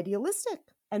tremendously idealistic.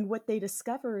 And what they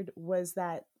discovered was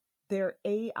that their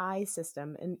AI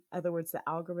system, in other words, the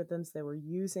algorithms they were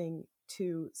using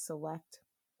to select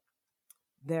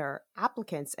their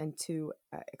applicants and to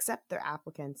accept their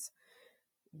applicants,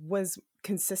 was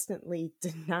consistently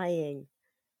denying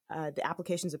the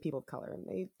applications of people of color.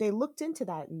 And they looked into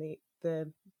that and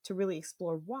to really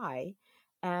explore why.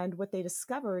 And what they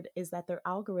discovered is that their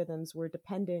algorithms were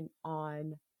dependent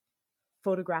on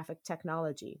photographic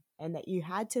technology and that you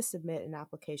had to submit an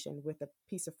application with a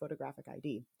piece of photographic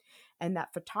ID. And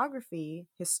that photography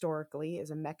historically is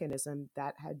a mechanism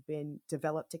that had been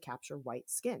developed to capture white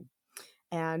skin.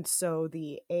 And so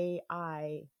the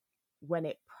AI, when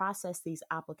it processed these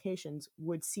applications,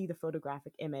 would see the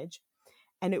photographic image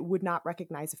and it would not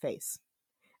recognize a face.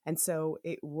 And so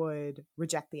it would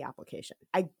reject the application.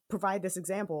 I provide this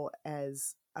example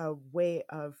as a way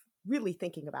of really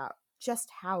thinking about just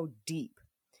how deep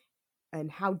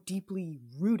and how deeply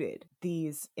rooted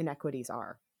these inequities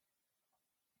are.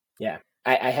 Yeah,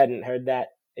 I hadn't heard that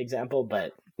example,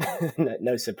 but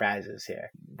no surprises here.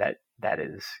 That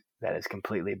is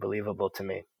completely believable to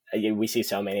me. We see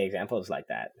so many examples like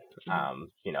that,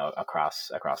 across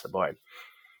the board.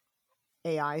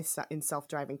 AI in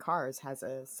self-driving cars has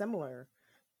a similar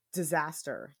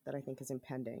disaster that I think is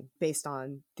impending based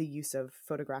on the use of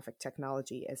photographic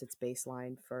technology as its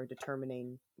baseline for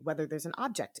determining whether there's an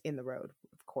object in the road.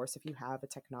 Of course, if you have a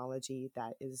technology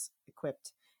that is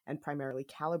equipped and primarily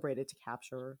calibrated to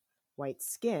capture white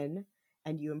skin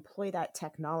and you employ that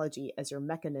technology as your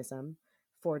mechanism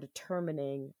for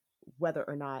determining whether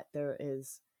or not there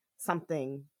is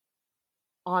something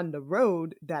on the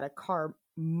road that a car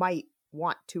might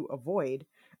want to avoid,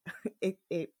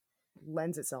 it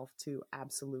lends itself to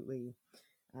absolutely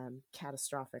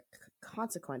catastrophic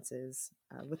consequences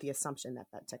with the assumption that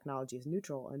that technology is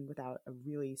neutral and without a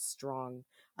really strong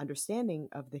understanding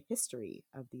of the history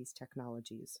of these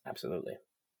technologies. Absolutely.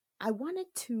 I wanted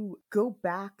to go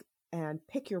back and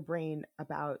pick your brain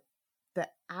about the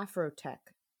Afrotech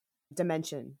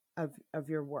dimension of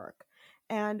your work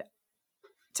and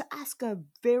to ask a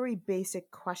very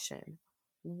basic question.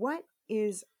 What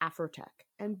is Afrotech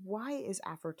and why is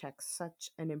Afrotech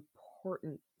such an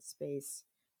important space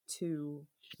to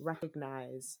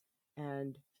recognize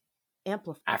and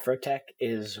amplify? Afrotech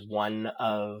is one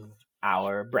of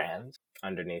our brands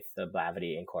underneath the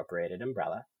Blavity Incorporated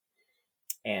umbrella.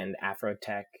 And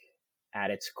Afrotech,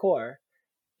 at its core,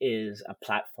 is a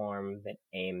platform that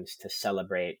aims to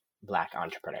celebrate Black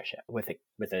entrepreneurship with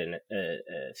a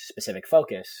specific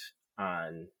focus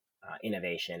on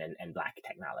innovation and Black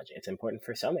technology. It's important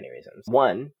for so many reasons.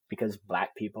 One, because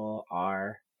Black people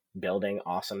are building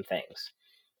awesome things.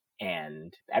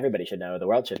 And everybody should know, the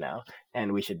world should know,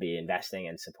 and we should be investing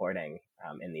and supporting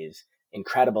in these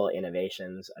incredible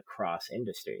innovations across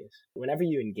industries. Whenever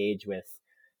you engage with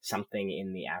something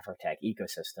in the Afrotech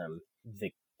ecosystem,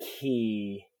 the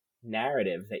key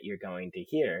narrative that you're going to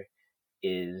hear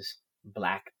is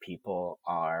Black people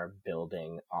are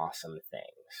building awesome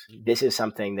things. This is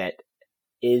something that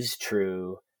is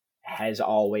true, has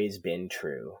always been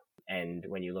true. And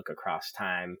when you look across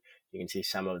time, you can see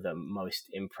some of the most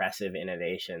impressive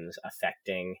innovations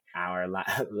affecting our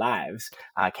lives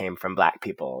came from Black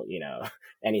people. You know,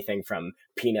 anything from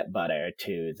peanut butter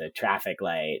to the traffic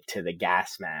light to the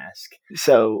gas mask.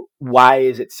 So why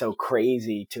is it so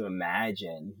crazy to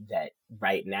imagine that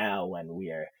right now, when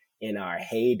we are in our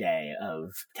heyday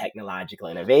of technological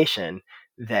innovation,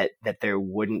 that there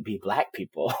wouldn't be Black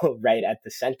people right at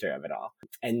the center of it all?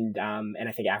 And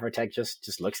I think Afrotech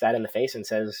just looks that in the face and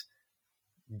says,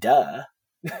 duh,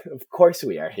 of course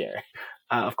we are here.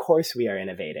 Of course we are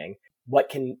innovating. What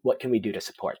can we do to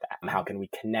support that? How can we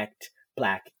connect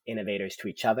Black innovators to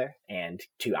each other and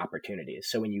to opportunities?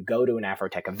 So when you go to an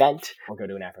Afrotech event or go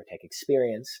to an Afrotech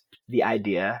experience, the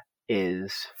idea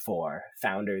is for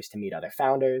founders to meet other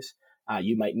founders.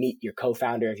 You might meet your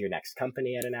co-founder of your next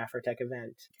company at an Afrotech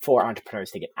event. For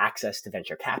entrepreneurs to get access to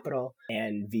venture capital,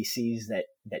 and VCs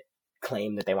that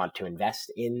claim that they want to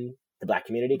invest in the Black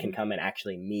community can come and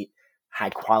actually meet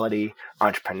high quality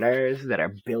entrepreneurs that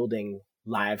are building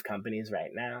live companies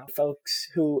right now. Folks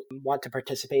who want to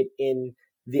participate in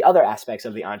the other aspects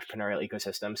of the entrepreneurial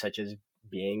ecosystem, such as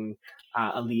being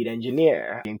a lead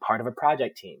engineer, being part of a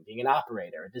project team, being an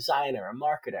operator, a designer, a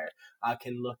marketer,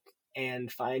 can look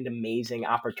and find amazing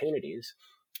opportunities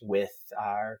with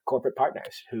our corporate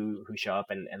partners who show up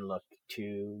and look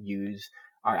to use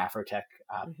our Afrotech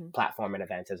platform and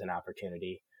events as an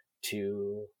opportunity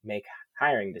to make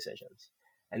hiring decisions.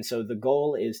 And so the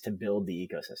goal is to build the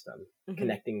ecosystem,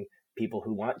 connecting people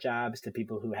who want jobs to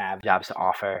people who have jobs to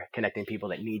offer, connecting people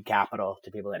that need capital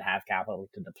to people that have capital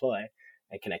to deploy,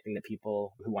 and connecting the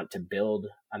people who want to build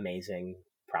amazing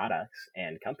products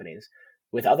and companies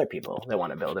with other people that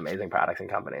want to build amazing products and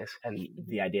companies. And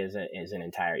the idea is an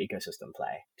entire ecosystem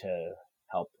play to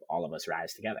help all of us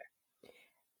rise together.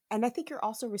 And I think you're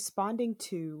also responding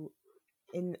to,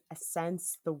 in a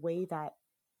sense, the way that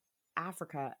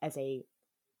Africa as a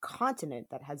continent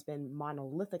that has been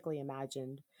monolithically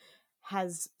imagined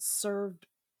has served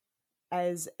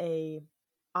as a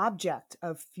object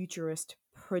of futurist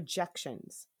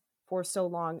projections for so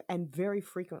long, and very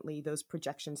frequently those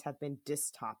projections have been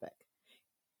dystopic.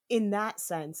 In that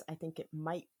sense, I think it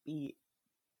might be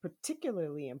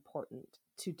particularly important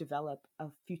to develop a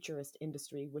futurist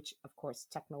industry, which, of course,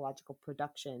 technological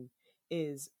production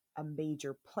is a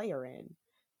major player in,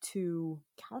 to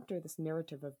counter this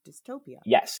narrative of dystopia.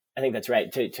 Yes, I think that's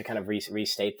right. To kind of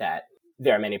restate that,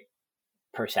 there are many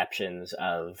perceptions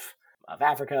of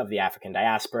Africa, of the African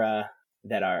diaspora,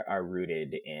 that are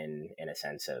rooted in a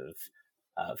sense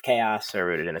of chaos, or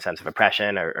rooted in a sense of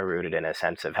oppression, or rooted in a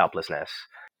sense of helplessness.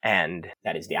 And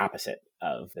that is the opposite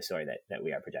of the story that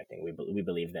we are projecting. We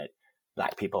believe that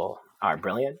Black people are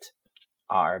brilliant,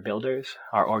 are builders,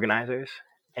 are organizers,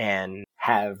 and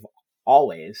have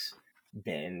always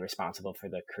been responsible for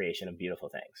the creation of beautiful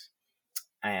things.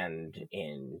 And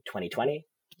in 2020,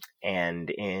 and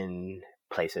in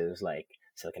places like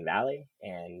Silicon Valley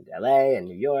and LA and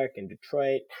New York and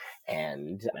Detroit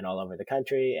and all over the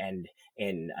country, and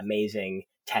in amazing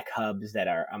tech hubs that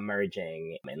are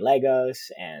emerging in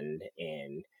Lagos and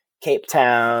in Cape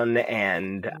Town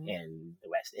and in the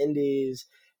West Indies.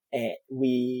 And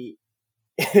we're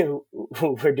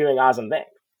doing awesome things.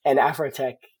 And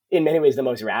Afrotech, in many ways, the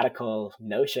most radical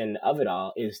notion of it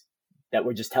all is that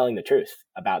we're just telling the truth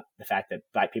about the fact that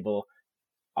Black people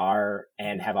are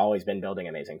and have always been building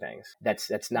amazing things.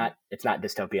 It's not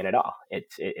dystopian at all.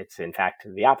 It's in fact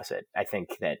the opposite. I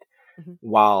think that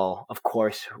while of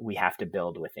course we have to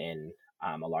build within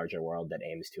a larger world that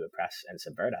aims to oppress and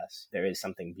subvert us, there is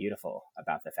something beautiful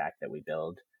about the fact that we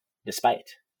build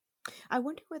despite. I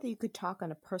wonder whether you could talk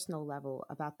on a personal level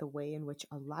about the way in which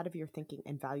a lot of your thinking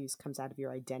and values comes out of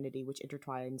your identity, which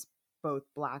intertwines both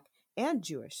Black and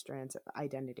Jewish strands of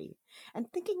identity.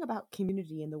 And thinking about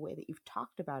community in the way that you've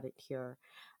talked about it here,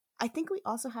 I think we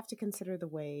also have to consider the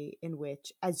way in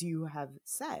which, as you have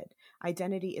said,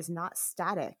 identity is not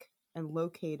static and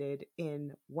located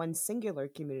in one singular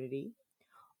community,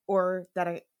 or that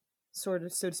a sort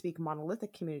of, so to speak,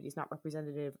 monolithic community is not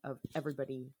representative of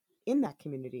everybody in that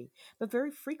community. But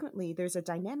very frequently, there's a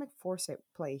dynamic force at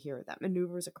play here that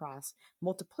maneuvers across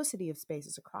multiplicity of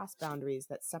spaces, across boundaries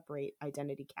that separate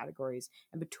identity categories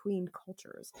and between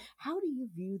cultures. How do you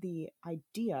view the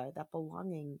idea that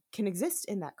belonging can exist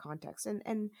in that context?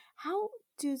 And how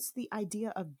does the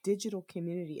idea of digital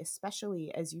community,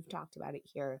 especially as you've talked about it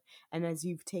here, and as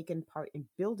you've taken part in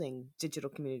building digital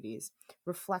communities,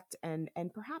 reflect and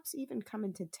perhaps even come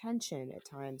into tension at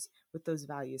times with those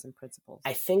values and principles?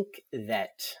 I think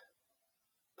that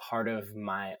part of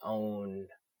my own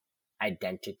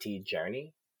identity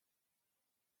journey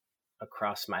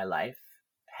across my life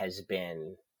has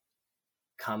been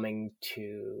coming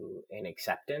to an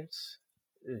acceptance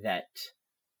that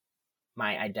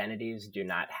my identities do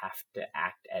not have to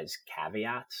act as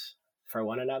caveats for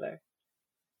one another,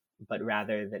 but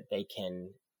rather that they can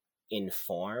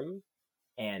inform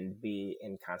and be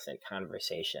in constant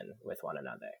conversation with one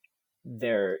another.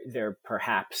 There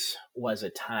perhaps was a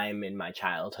time in my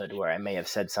childhood where I may have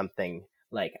said something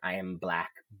like, I am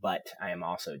Black, but I am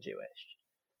also Jewish.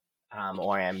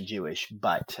 Or I am Jewish,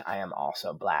 but I am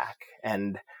also Black.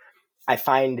 And I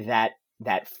find that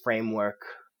that framework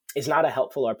is not a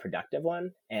helpful or productive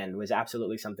one, and was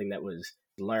absolutely something that was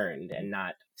learned and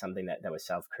not something that was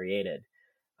self-created.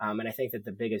 And I think that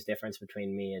the biggest difference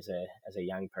between me as a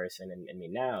young person and me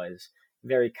now is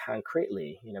very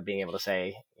concretely, being able to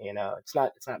say, it's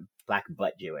not Black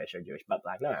but Jewish or Jewish but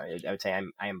Black. No, I would say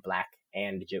I am Black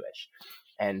and Jewish,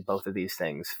 and both of these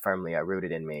things firmly are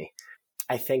rooted in me.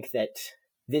 I think that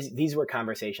these were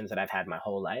conversations that I've had my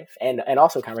whole life, and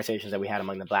also conversations that we had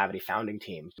among the Blavity founding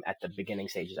team at the beginning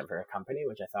stages of her company,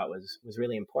 which I thought was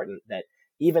really important. That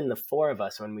even the four of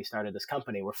us, when we started this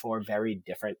company, were four very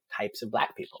different types of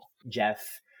Black people.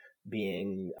 Jeff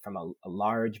being from a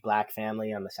large Black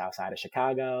family on the south side of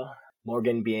Chicago,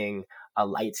 Morgan being a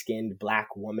light-skinned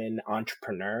Black woman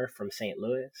entrepreneur from St.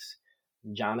 Louis,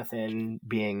 Jonathan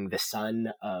being the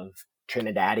son of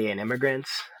Trinidadian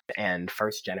immigrants and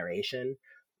first generation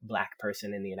Black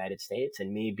person in the United States,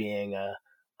 and me being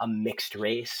a mixed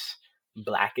race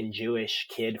Black and Jewish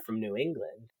kid from New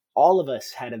England. All of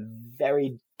us had a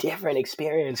very different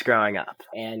experience growing up,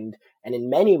 and in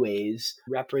many ways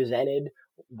represented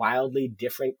wildly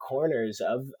different corners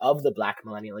of the Black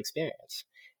millennial experience.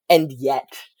 And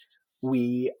yet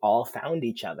we all found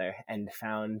each other and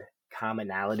found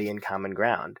commonality and common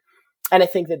ground. And I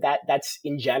think that's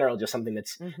in general just something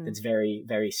that's very,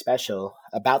 very special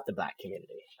about the Black community.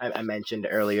 I mentioned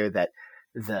earlier that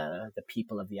the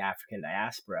people of the African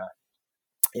diaspora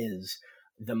is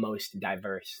the most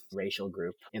diverse racial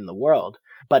group in the world.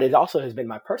 But it also has been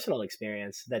my personal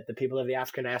experience that the people of the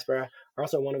African diaspora are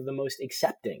also one of the most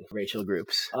accepting racial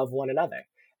groups of one another.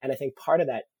 And I think part of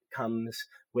that comes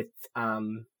with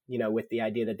with the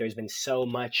idea that there's been so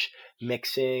much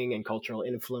mixing and cultural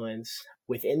influence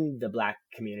within the Black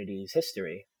community's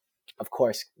history. Of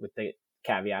course, with the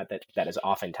caveat that has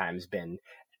oftentimes been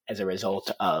as a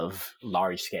result of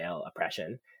large-scale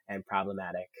oppression and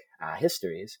problematic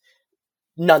histories.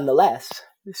 Nonetheless,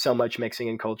 so much mixing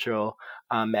and cultural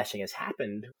meshing has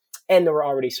happened, and there were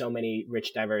already so many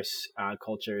rich, diverse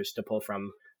cultures to pull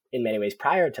from in many ways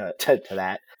prior to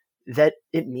that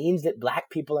it means that Black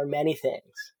people are many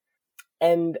things.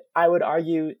 And I would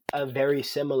argue a very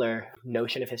similar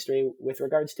notion of history with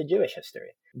regards to Jewish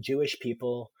history. Jewish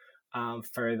people,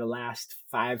 for the last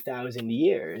 5,000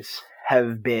 years,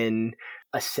 have been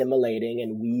assimilating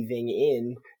and weaving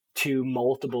in to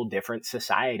multiple different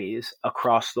societies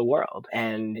across the world.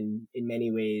 And in many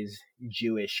ways,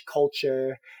 Jewish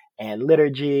culture and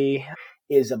liturgy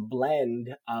is a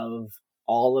blend of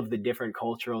all of the different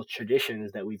cultural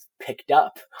traditions that we've picked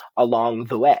up along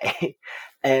the way.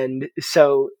 And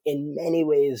so, in many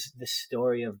ways, the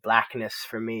story of Blackness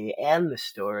for me and the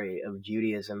story of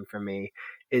Judaism for me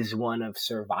is one of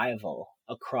survival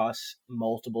across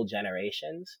multiple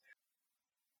generations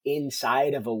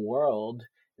inside of a world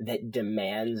that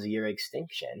demands your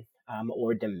extinction,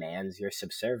 or demands your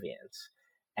subservience.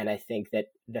 And I think that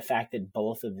the fact that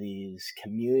both of these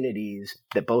communities,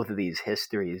 that both of these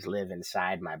histories live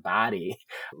inside my body,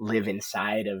 live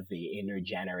inside of the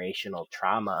intergenerational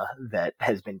trauma that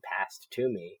has been passed to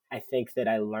me, I think that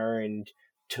I learned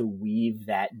to weave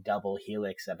that double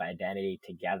helix of identity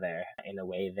together in a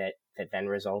way that then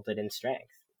resulted in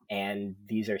strength. And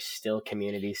these are still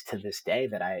communities to this day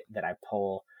that I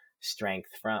pull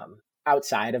strength from.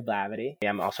 Outside of Blavity,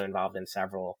 I'm also involved in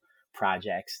several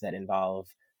projects that involve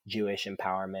Jewish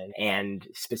empowerment, and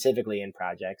specifically in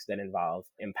projects that involve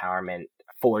empowerment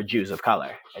for Jews of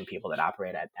color and people that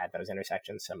operate at those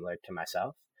intersections, similar to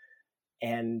myself.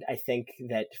 And I think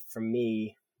that for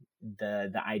me,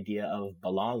 the idea of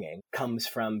belonging comes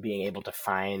from being able to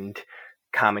find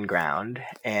common ground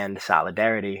and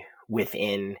solidarity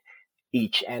within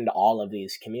each and all of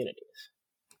these communities.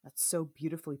 That's so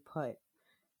beautifully put.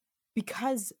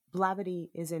 Because Blavity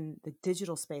is in the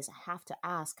digital space, I have to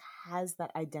ask, has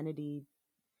that identity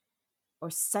or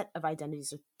set of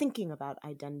identities or thinking about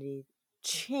identity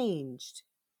changed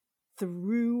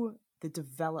through the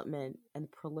development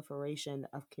and proliferation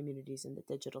of communities in the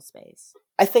digital space?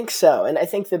 I think so. And I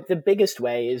think that the biggest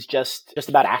way is just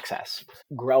about access.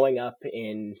 Growing up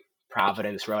in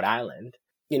Providence, Rhode Island,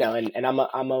 and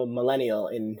I'm a millennial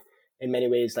in many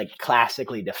ways, like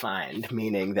classically defined,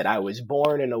 meaning that I was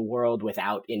born in a world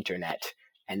without internet.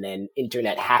 And then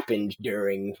internet happened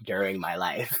during my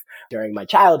life, during my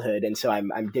childhood. And so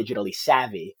I'm digitally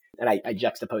savvy. And I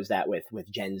juxtapose that with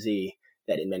Gen Z,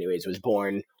 that in many ways was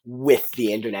born with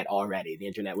the internet already. The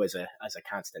internet was a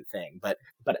constant thing. But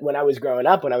when I was growing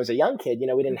up, when I was a young kid,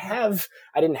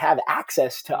 I didn't have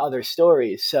access to other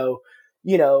stories. So,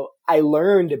 I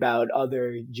learned about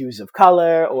other Jews of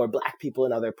color or Black people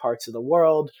in other parts of the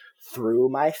world through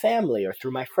my family or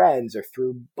through my friends or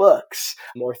through books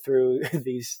or through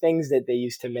these things that they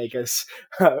used to make us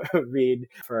read.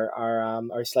 For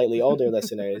our slightly older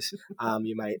listeners,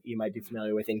 you might be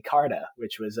familiar with Encarta,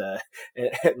 which was an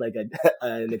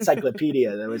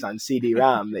encyclopedia that was on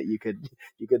CD-ROM that you could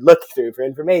look through for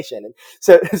information. And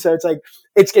so it's like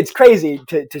it's crazy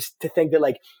to think that,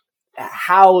 like,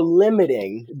 how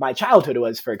limiting my childhood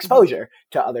was for exposure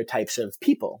to other types of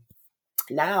people.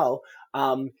 Now,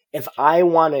 if I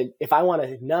want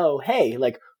to know, hey,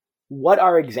 like, what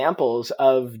are examples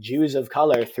of Jews of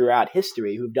color throughout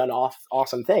history who've done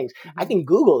awesome things, I can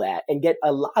Google that and get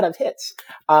a lot of hits.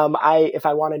 If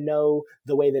I want to know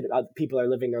the way that people are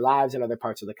living their lives in other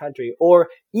parts of the country, or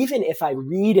even if I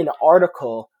read an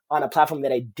article on a platform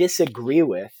that I disagree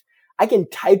with, I can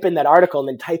type in that article and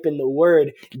then type in the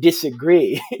word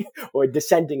disagree or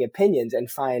dissenting opinions and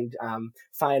find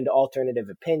alternative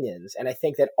opinions. And I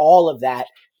think that all of that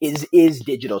is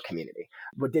digital community.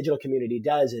 What digital community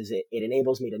does is it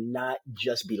enables me to not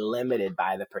just be limited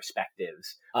by the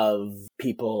perspectives of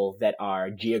people that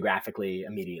are geographically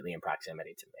immediately in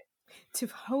proximity to me. To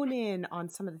hone in on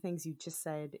some of the things you just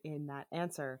said in that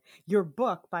answer, your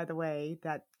book, by the way,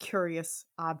 that curious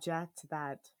object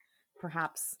that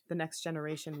perhaps the next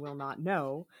generation will not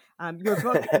know. Your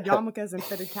book, Yarmulkes and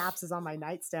Fitted Caps, is on my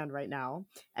nightstand right now,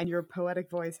 and your poetic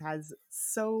voice has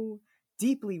so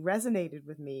deeply resonated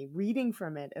with me. Reading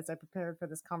from it as I prepared for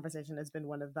this conversation has been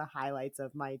one of the highlights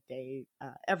of my day,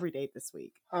 every day this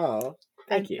week. Oh,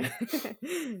 thank you.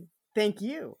 Thank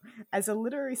you. As a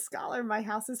literary scholar, my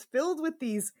house is filled with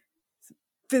these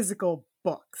physical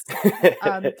books.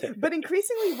 But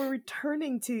increasingly, we're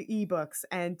returning to ebooks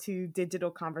and to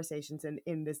digital conversations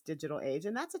in this digital age.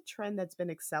 And that's a trend that's been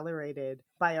accelerated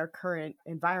by our current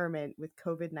environment with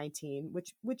COVID-19,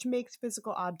 which makes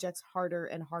physical objects harder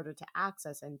and harder to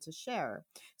access and to share.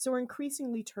 So we're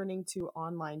increasingly turning to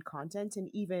online content and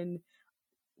even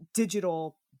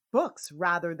digital books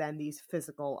rather than these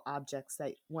physical objects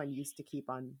that one used to keep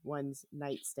on one's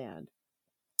nightstand.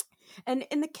 And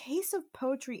in the case of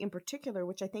poetry in particular,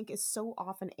 which I think is so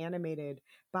often animated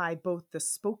by both the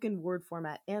spoken word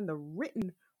format and the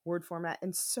written word format,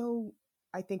 and so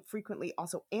I think frequently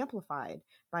also amplified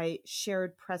by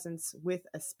shared presence with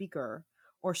a speaker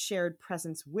or shared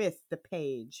presence with the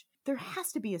page, there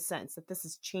has to be a sense that this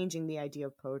is changing the idea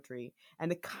of poetry and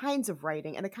the kinds of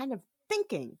writing and the kind of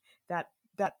thinking that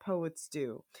that poets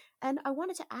do. And I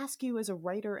wanted to ask you, as a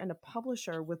writer and a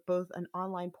publisher with both an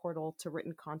online portal to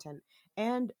written content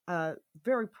and a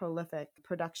very prolific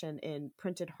production in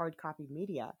printed hard copy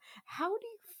media, how do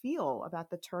you feel about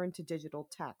the turn to digital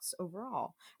text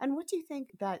overall? And what do you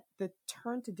think that the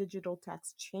turn to digital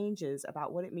text changes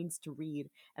about what it means to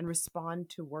read and respond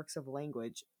to works of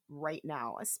language right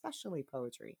now, especially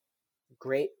poetry?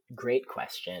 Great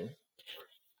question.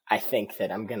 I think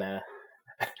that I'm gonna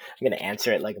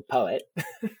answer it like a poet.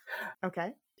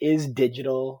 Okay. Is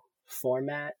digital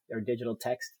format or digital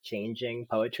text changing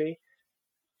poetry?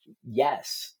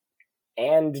 Yes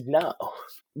and no.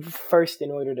 First,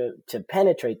 in order to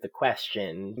penetrate the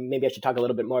question, maybe I should talk a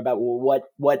little bit more about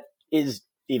what is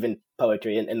even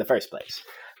poetry in the first place.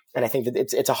 And I think that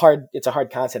it's a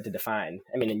hard concept to define.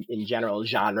 I mean, in general,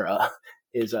 genre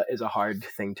is a hard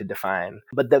thing to define.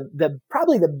 But the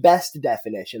probably the best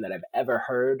definition that I've ever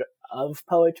heard of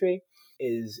poetry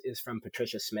is from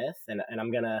Patricia Smith, and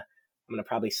I'm gonna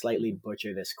probably slightly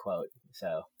butcher this quote.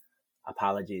 So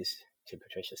apologies to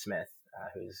Patricia Smith,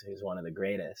 who's one of the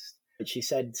greatest. But she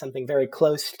said something very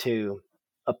close to,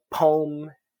 a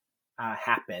poem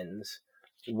happens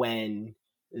when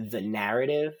the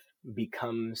narrative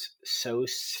becomes so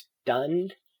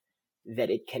stunned that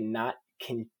it cannot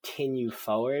continue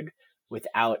forward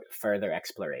without further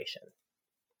exploration.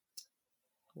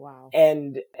 Wow.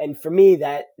 And for me,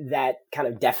 that kind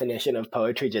of definition of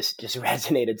poetry just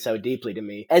resonated so deeply to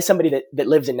me, as somebody that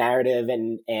lives in narrative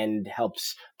and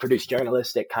helps produce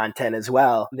journalistic content as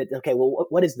well. That, okay, well,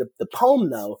 what is the poem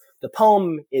though? The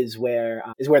poem is where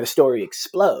the story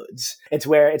explodes. It's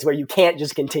where you can't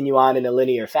just continue on in a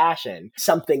linear fashion.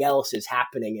 Something else is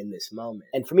happening in this moment.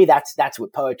 And for me, that's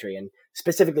what poetry, and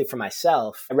specifically for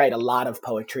myself, I write a lot of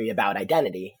poetry about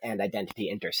identity and identity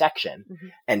intersection. Mm-hmm.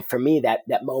 And for me, that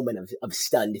moment of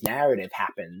stunned narrative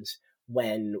happens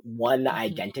when one mm-hmm.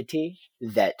 identity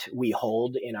that we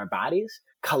hold in our bodies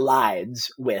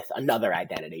collides with another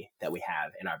identity that we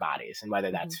have in our bodies. And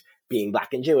whether that's mm-hmm. being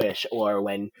Black and Jewish, or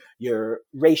when your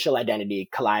racial identity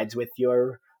collides with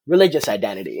your religious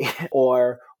identity,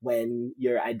 or when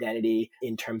your identity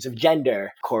in terms of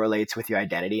gender correlates with your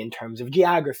identity in terms of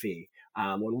geography.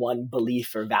 When one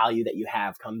belief or value that you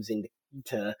have comes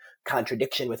into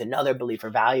contradiction with another belief or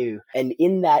value. And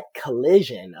in that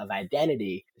collision of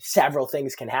identity, several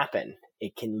things can happen.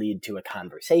 It can lead to a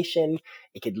conversation.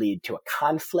 It could lead to a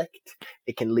conflict.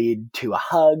 It can lead to a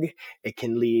hug. It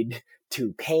can lead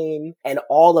to pain. And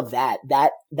all of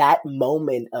that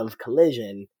moment of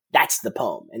collision, that's the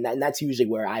poem. And that's usually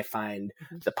where I find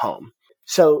mm-hmm. the poem.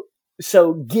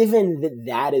 So given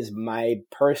that is my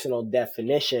personal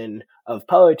definition of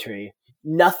poetry,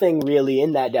 nothing really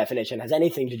in that definition has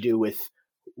anything to do with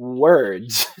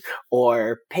words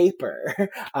or paper,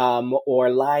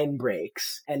 or line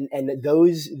breaks. And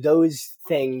those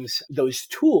things, those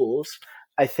tools,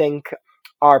 I think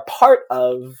are part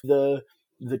of the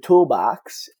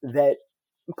toolbox that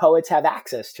poets have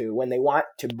access to when they want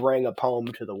to bring a poem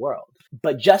to the world.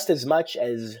 But just as much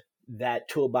as that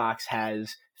toolbox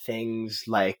has things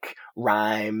like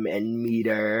rhyme and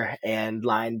meter and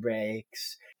line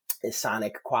breaks,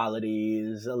 sonic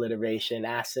qualities, alliteration,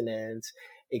 assonance,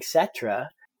 etc.,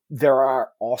 there are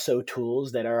also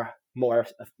tools that are more,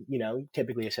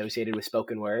 typically associated with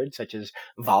spoken word, such as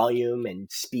volume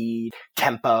and speed,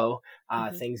 tempo,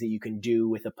 mm-hmm. things that you can do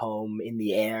with a poem in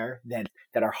the air that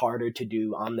are harder to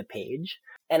do on the page.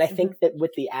 And I mm-hmm. think that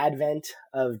with the advent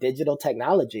of digital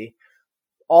technology,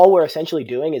 all we're essentially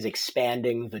doing is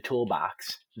expanding the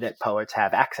toolbox that poets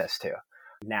have access to.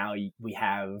 Now we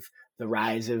have the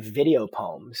rise of video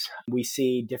poems. We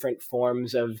see different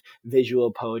forms of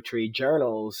visual poetry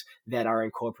journals that are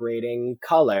incorporating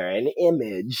color and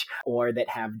image, or that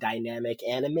have dynamic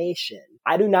animation.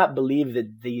 I do not believe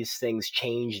that these things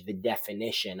change the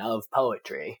definition of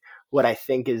poetry. What I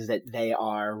think is that they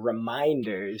are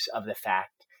reminders of the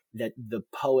fact that the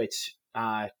poet's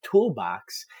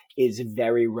toolbox is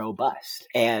very robust,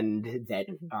 and that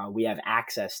we have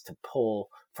access to pull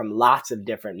from lots of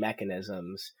different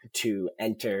mechanisms to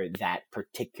enter that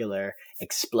particular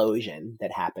explosion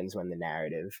that happens when the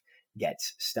narrative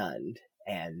gets stunned.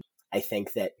 And I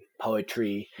think that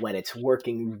poetry, when it's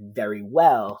working very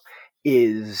well,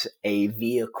 is a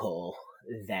vehicle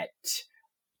that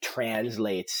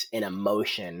translates an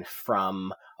emotion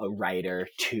from a writer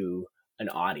to an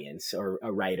audience, or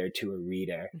a writer to a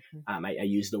reader. Mm-hmm. I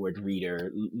use the word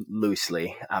reader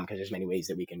loosely, because there's many ways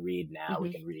that we can read now. Mm-hmm.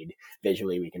 We can read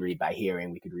visually, we can read by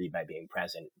hearing, we could read by being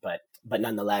present. But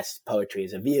nonetheless, poetry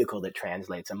is a vehicle that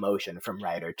translates emotion from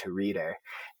writer to reader.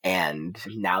 And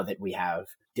now that we have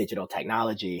digital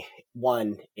technology,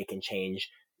 One, it can change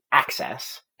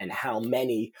access and how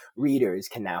many readers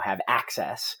can now have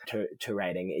access to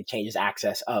writing. It changes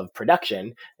access of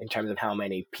production in terms of how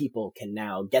many people can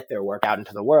now get their work out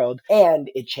into the world. And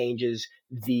it changes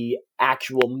the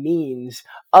actual means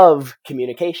of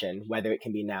communication, whether it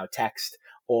can be now text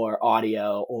or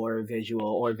audio or visual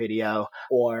or video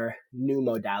or new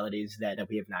modalities that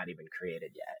we have not even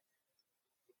created yet.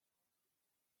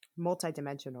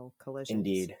 Multidimensional collisions.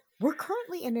 Indeed. We're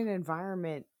currently in an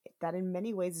environment that in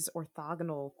many ways is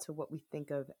orthogonal to what we think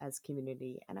of as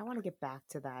community. And I want to get back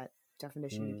to that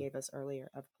definition you gave us earlier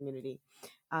of community.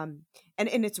 And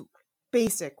in its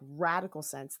basic, radical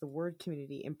sense, the word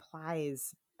community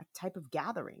implies a type of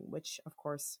gathering, which of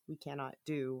course we cannot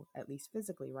do, at least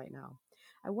physically right now.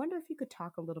 I wonder if you could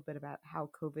talk a little bit about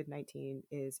how COVID-19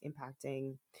 is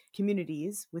impacting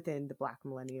communities within the Black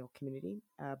millennial community,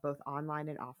 both online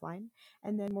and offline,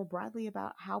 and then more broadly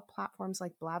about how platforms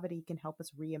like Blavity can help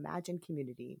us reimagine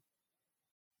community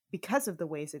because of the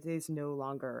ways it is no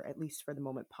longer, at least for the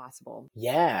moment, possible.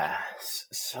 Yeah,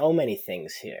 so many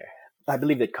things here. I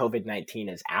believe that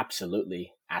COVID-19 is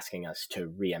absolutely asking us to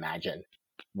reimagine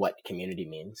what community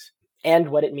means and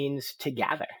what it means to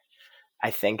gather. I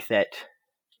think that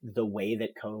the way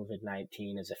that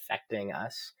COVID-19 is affecting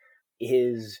us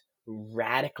is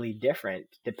radically different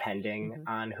depending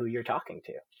on who you're talking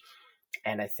to.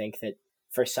 And I think that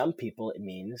for some people, it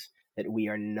means that we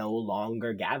are no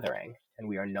longer gathering and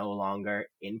we are no longer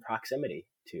in proximity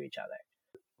to each other,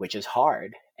 which is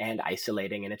hard and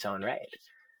isolating in its own right.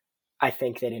 I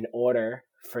think that in order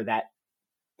for that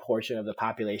portion of the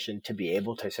population to be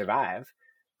able to survive,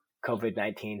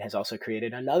 COVID-19 has also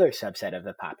created another subset of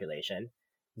the population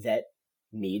that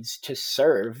needs to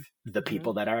serve the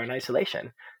people that are in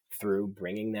isolation through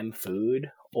bringing them food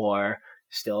or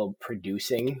still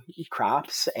producing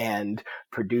crops and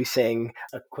producing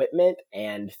equipment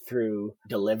and through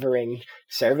delivering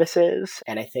services.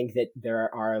 And I think that there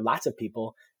are lots of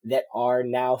people that are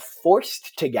now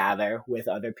forced to gather with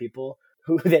other people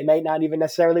who they might not even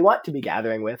necessarily want to be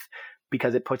gathering with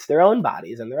because it puts their own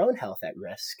bodies and their own health at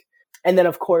risk. And then,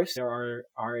 of course, there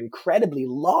are incredibly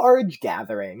large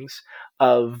gatherings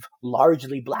of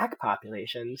largely Black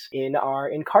populations in our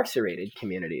incarcerated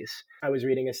communities. I was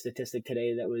reading a statistic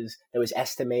today that was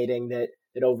estimating that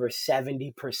over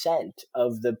 70%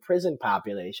 of the prison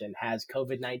population has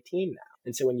COVID-19 now.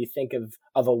 And so when you think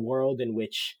of a world in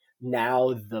which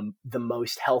now the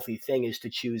most healthy thing is to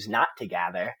choose not to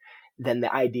gather, then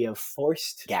the idea of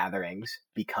forced gatherings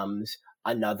becomes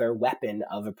another weapon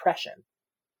of oppression.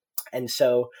 And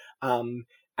so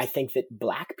I think that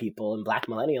Black people and Black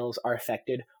millennials are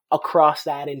affected across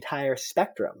that entire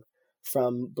spectrum,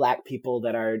 from Black people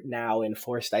that are now in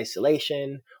forced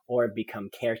isolation or become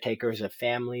caretakers of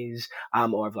families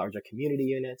or of larger community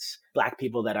units, Black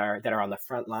people that are on the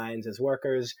front lines as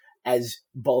workers, as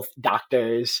both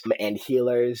doctors and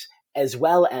healers, as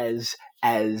well as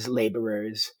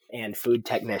laborers and food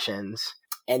technicians.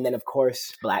 And then, of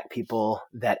course, Black people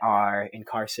that are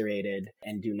incarcerated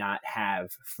and do not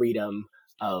have freedom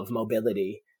of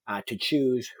mobility to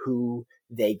choose who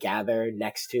they gather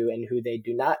next to and who they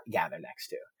do not gather next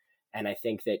to. And I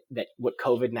think that what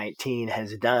COVID-19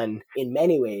 has done in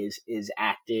many ways is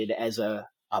acted as a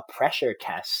pressure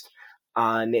test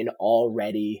on an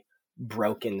already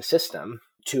broken system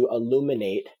to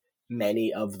illuminate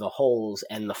many of the holes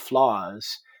and the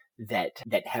flaws that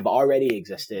have already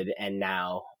existed and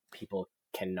now people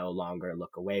can no longer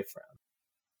look away from.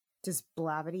 Does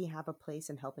Blavity have a place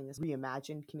in helping us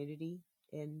reimagine community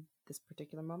in this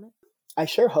particular moment? I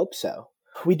sure hope so.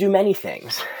 We do many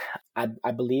things.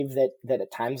 I believe that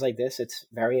at times like this, it's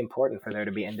very important for there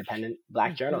to be independent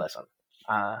Black journalism.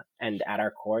 And at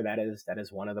our core, that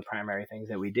is one of the primary things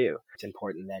that we do. It's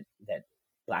important that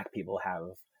Black people have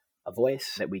a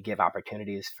voice, that we give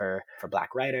opportunities for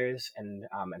Black writers and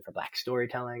for Black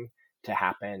storytelling to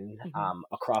happen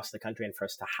across the country, and for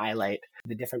us to highlight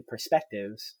the different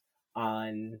perspectives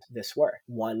on this work.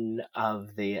 One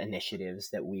of the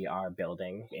initiatives that we are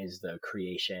building is the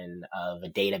creation of a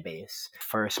database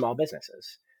for small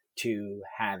businesses to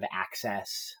have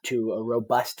access to a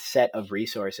robust set of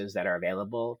resources that are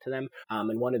available to them.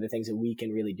 And one of the things that we can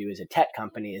really do as a tech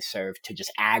company is serve to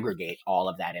just aggregate all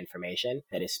of that information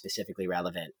that is specifically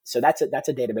relevant. So that's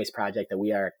a database project that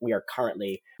we are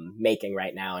currently making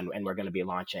right now, and we're going to be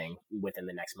launching within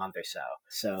the next month or so.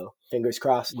 So fingers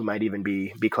crossed, we might even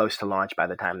be close to launch by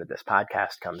the time that this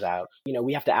podcast comes out.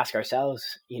 We have to ask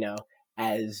ourselves,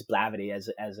 as Blavity,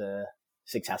 as a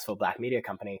successful Black media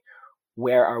company,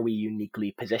 where are we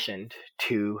uniquely positioned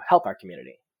to help our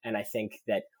community? And I think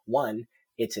that one,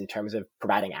 It's in terms of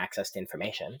providing access to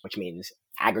information, which means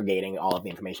aggregating all of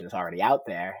the information that's already out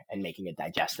there and making it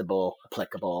digestible,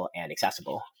 applicable, and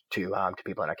accessible to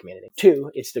people in our community.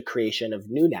 Two, it's the creation of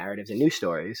new narratives and new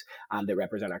stories that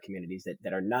represent our communities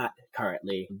that are not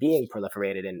currently being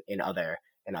proliferated in other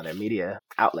media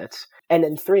outlets. And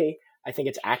then three, I think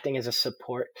it's acting as a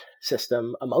support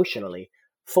system emotionally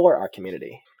for our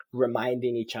community,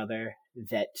 reminding each other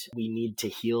that we need to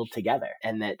heal together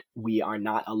and that we are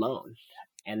not alone.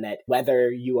 And that whether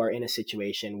you are in a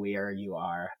situation where you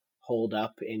are holed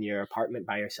up in your apartment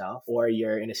by yourself, or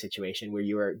you're in a situation where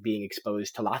you are being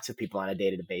exposed to lots of people on a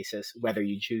day-to-day basis, whether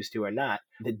you choose to or not,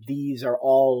 that these are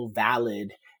all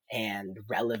valid and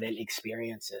relevant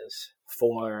experiences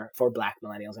for Black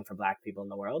millennials and for Black people in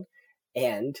the world.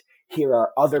 And here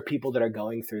are other people that are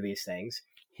going through these things.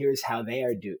 Here's how they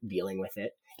are dealing with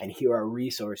it. And here are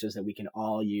resources that we can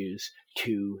all use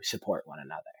to support one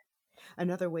another.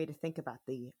 Another way to think about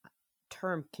the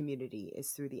term community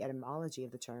is through the etymology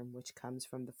of the term, which comes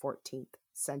from the 14th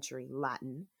century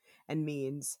Latin and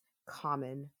means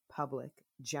common, public,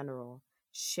 general,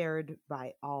 shared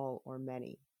by all or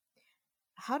many.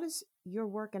 How does your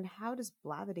work and how does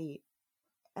Blavity,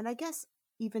 and I guess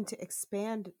even to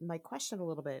expand my question a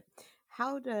little bit,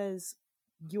 how does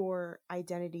your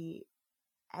identity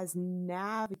as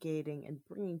navigating and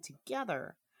bringing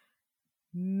together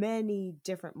many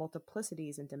different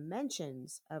multiplicities and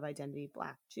dimensions of identity,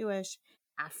 Black, Jewish,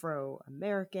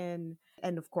 Afro-American,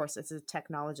 and of course, as a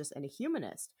technologist and a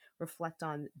humanist, reflect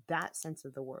on that sense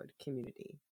of the word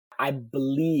community? I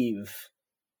believe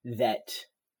that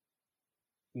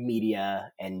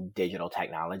media and digital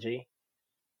technology,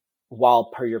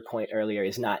 while per your point earlier,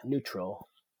 is not neutral,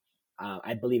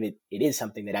 I believe it is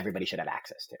something that everybody should have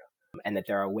access to, and that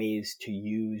there are ways to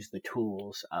use the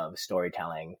tools of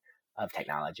storytelling, of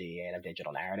technology, and of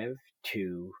digital narrative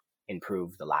to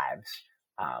improve the lives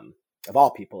of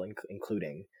all people,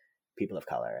 including people of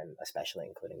color, and especially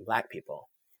including Black people.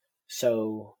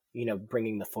 So,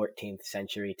 bringing the 14th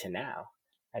century to now,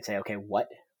 I'd say, okay,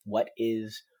 what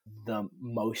is the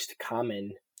most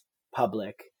common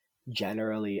public,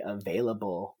 generally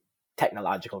available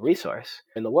technological resource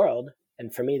in the world?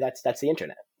 And for me, that's the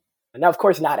internet. Now, of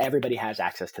course, not everybody has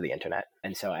access to the internet,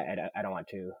 and so I don't want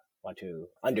to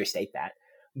understate that.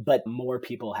 But more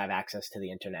people have access to the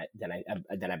internet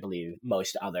than I believe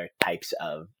most other types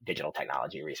of digital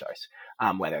technology resource,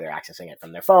 whether they're accessing it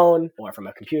from their phone or from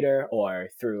a computer or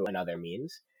through another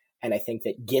means. And I think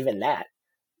that given that,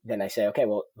 then I say, okay,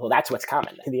 well, that's what's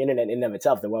common. The internet in and of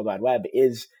itself, the World Wide Web,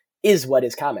 is what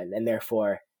is common, and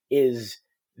therefore is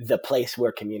the place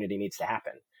where community needs to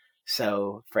happen.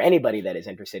 So for anybody that is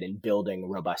interested in building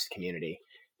robust community,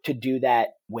 to do that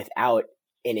without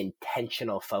an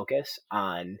intentional focus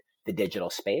on the digital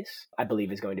space, I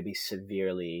believe is going to be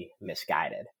severely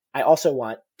misguided. I also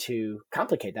want to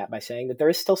complicate that by saying that there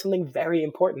is still something very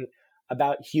important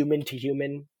about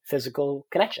human-to-human physical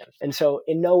connection. And so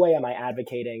in no way am I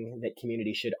advocating that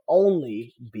community should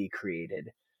only be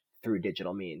created through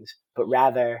digital means, but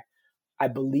rather I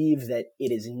believe that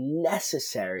it is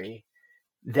necessary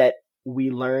that we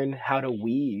learn how to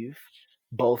weave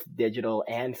both digital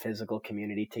and physical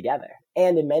community together,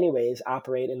 and in many ways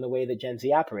operate in the way that Gen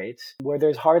Z operates, where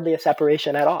there's hardly a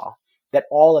separation at all, that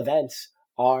all events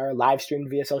are live streamed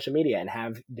via social media and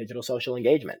have digital social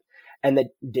engagement, and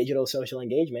that digital social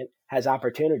engagement has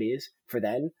opportunities for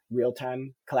then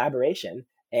real-time collaboration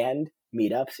and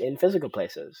meetups in physical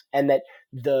places, and that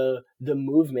the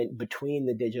movement between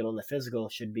the digital and the physical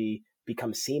should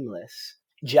become seamless,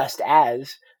 just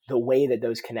as the way that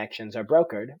those connections are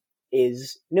brokered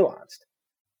is nuanced.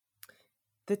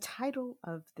 The title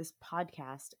of this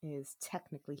podcast is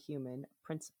Technically Human: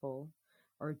 Principle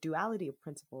or Duality of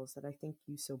Principles, that I think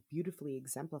you so beautifully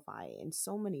exemplify in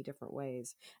so many different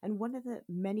ways. And one of the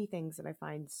many things that I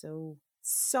find so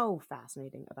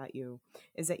fascinating about you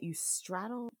is that you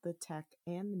straddle the tech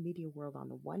and the media world on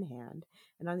the one hand,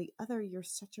 and on the other, you're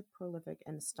such a prolific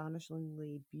and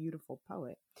astonishingly beautiful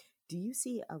poet. Do you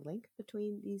see a link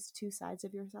between these two sides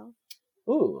of yourself?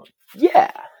 Ooh,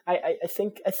 yeah, I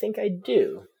think I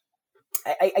do.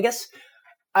 I guess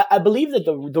I believe that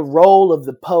the role of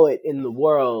the poet in the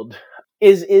world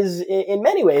is in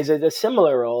many ways a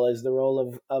similar role as the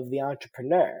role of the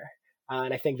entrepreneur,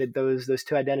 and I think that those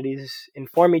two identities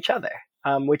inform each other.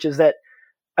 Which is that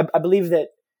I believe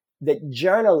that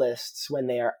journalists, when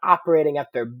they are operating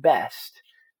at their best,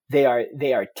 they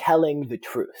are telling the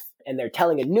truth, and they're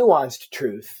telling a nuanced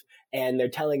truth. And they're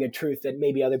telling a truth that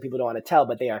maybe other people don't want to tell,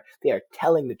 but they are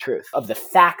telling the truth of the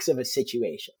facts of a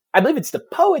situation. I believe it's the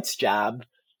poet's job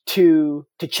to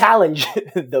challenge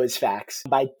those facts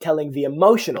by telling the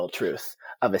emotional truth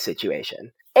of a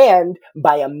situation and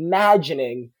by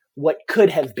imagining what could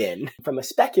have been, from a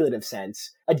speculative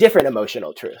sense, a different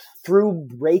emotional truth. Through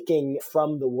breaking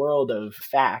from the world of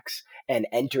facts and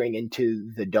entering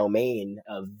into the domain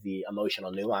of the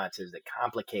emotional nuances that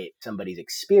complicate somebody's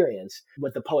experience,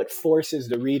 what the poet forces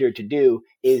the reader to do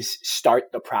is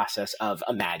start the process of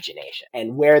imagination.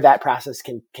 And where that process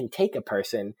can take a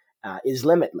person is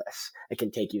limitless. It can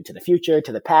take you to the future,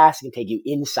 to the past. It can take you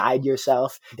inside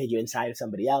yourself, it can take you inside of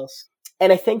somebody else.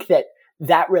 And I think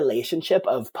that relationship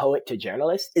of poet to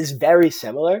journalist is very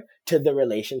similar to the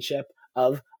relationship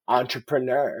of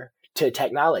entrepreneur to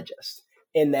technologist,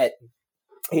 in that,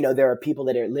 there are people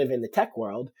that live in the tech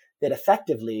world that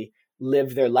effectively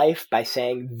live their life by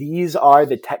saying, these are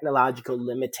the technological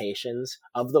limitations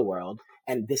of the world,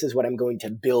 and this is what I'm going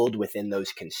to build within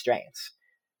those constraints.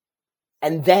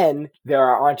 And then there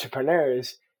are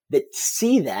entrepreneurs that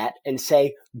see that and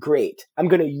say, great, I'm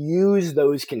going to use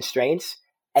those constraints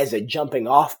as a jumping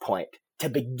off point to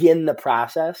begin the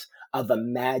process of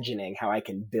imagining how I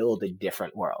can build a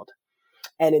different world.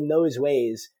 And in those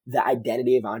ways, the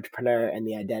identity of entrepreneur and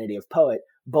the identity of poet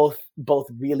both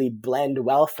really blend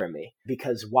well for me,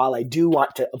 because while I do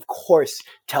want to, of course,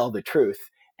 tell the truth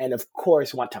and of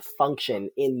course want to function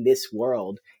in this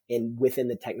world within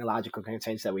the technological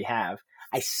constraints that we have,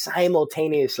 I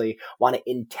simultaneously want to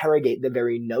interrogate the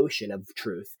very notion of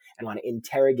truth and want to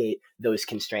interrogate those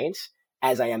constraints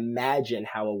as I imagine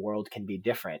how a world can be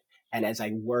different. And as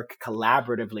I work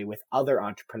collaboratively with other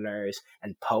entrepreneurs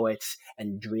and poets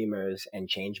and dreamers and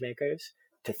change makers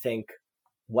to think,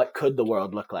 what could the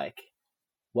world look like?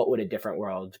 What would a different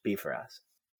world be for us?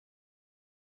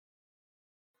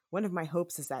 One of my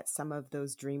hopes is that some of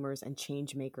those dreamers and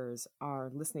change makers are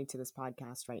listening to this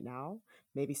podcast right now.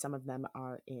 Maybe some of them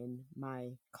are in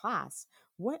my class.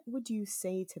 What would you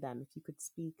say to them if you could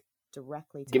speak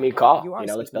directly to Give them? me a call. You are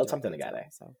Let's build something directly to together.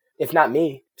 them, so. If not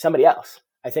me, somebody else.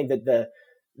 I think that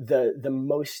the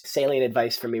most salient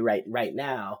advice for me right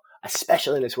now,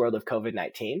 especially in this world of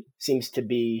COVID-19, seems to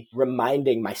be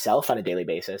reminding myself on a daily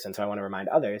basis, and so I want to remind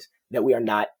others, that we are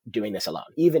not doing this alone.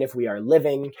 Even if we are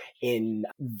living in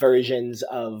versions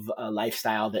of a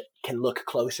lifestyle that can look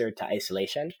closer to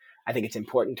isolation, I think it's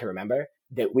important to remember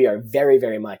that we are very,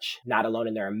 very much not alone,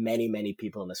 and there are many, many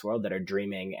people in this world that are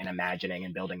dreaming and imagining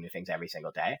and building new things every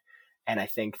single day. And I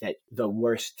think that the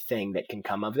worst thing that can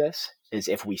come of this is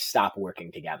if we stop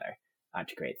working together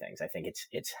to create things. I think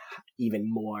it's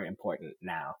even more important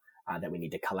now that we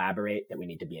need to collaborate, that we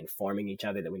need to be informing each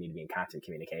other, that we need to be in constant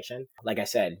communication. Like I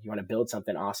said, you want to build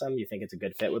something awesome, you think it's a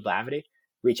good fit with Blavity,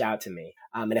 reach out to me.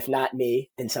 And if not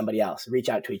me, then somebody else. Reach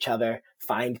out to each other,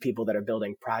 find people that are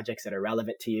building projects that are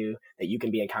relevant to you, that you can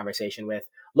be in conversation with.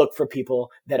 Look for people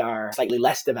that are slightly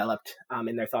less developed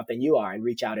in their thought than you are, and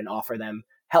reach out and offer them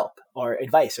help or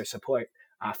advice or support.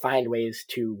 Find ways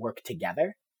to work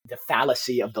together. The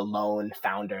fallacy of the lone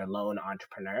founder, lone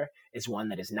entrepreneur is one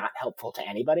that is not helpful to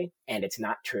anybody, and it's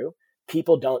not true.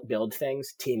 People don't build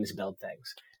things, teams build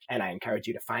things. And I encourage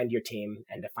you to find your team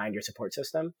and to find your support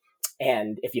system.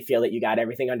 And if you feel that you got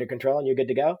everything under control and you're good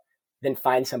to go, then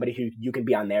find somebody who you can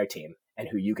be on their team and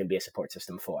who you can be a support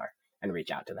system for, and reach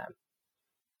out to them.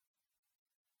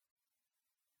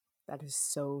 That is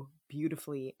so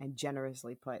beautifully and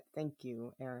generously put. Thank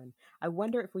you, Aaron. I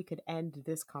wonder if we could end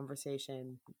this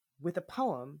conversation with a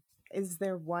poem. Is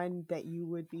there one that you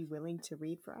would be willing to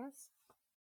read for us?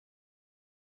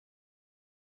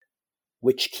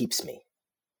 Which keeps me.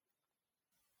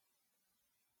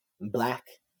 Black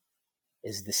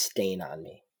is the stain on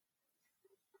me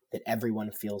that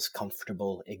everyone feels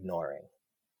comfortable ignoring.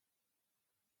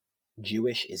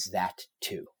 Jewish is that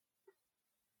too.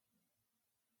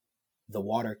 The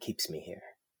water keeps me here.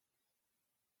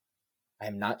 I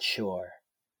am not sure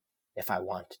if I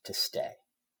want to stay.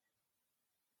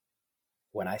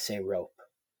 When I say rope,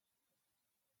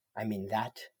 I mean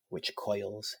that which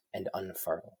coils and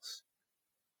unfurls.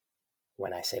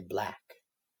 When I say black,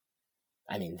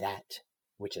 I mean that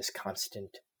which is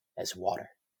constant as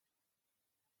water.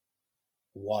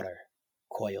 Water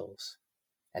coils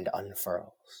and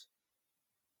unfurls.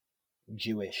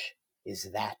 Jewish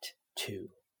is that too.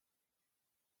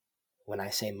 When I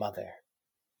say mother,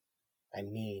 I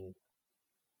mean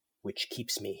which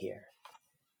keeps me here.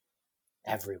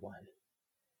 Everyone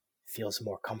feels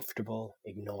more comfortable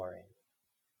ignoring.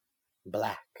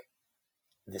 Black,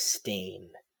 the stain,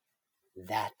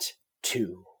 that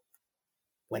too.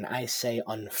 When I say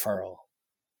unfurl,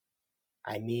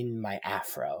 I mean my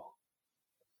afro.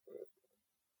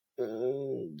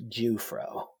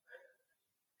 Jewfro.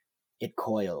 It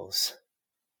coils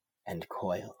and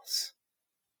coils.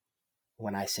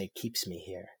 When I say keeps me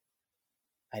here,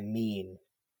 I mean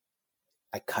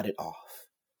I cut it off,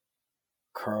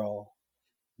 curl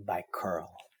by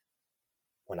curl.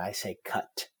 When I say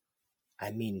cut,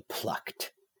 I mean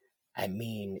plucked. I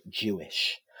mean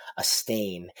Jewish, a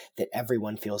stain that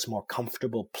everyone feels more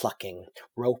comfortable plucking,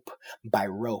 rope by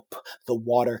rope. The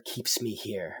water keeps me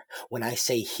here. When I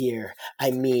say here,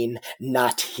 I mean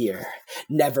not here.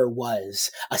 Never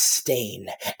was. A stain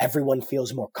everyone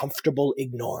feels more comfortable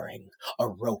ignoring. A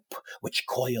rope which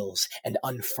coils and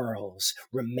unfurls,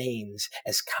 remains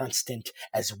as constant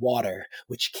as water,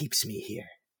 which keeps me here,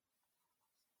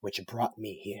 which brought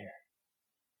me here.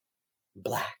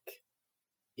 Black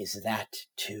is that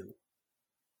too.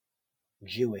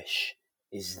 Jewish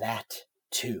is that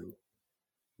too.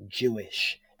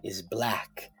 Jewish is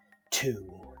black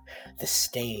too. The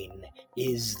stain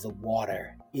is the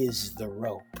water, is the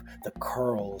rope. The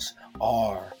curls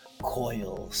are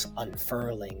coils,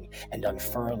 unfurling and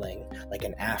unfurling like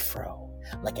an afro,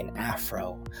 like an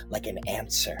afro, like an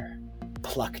answer,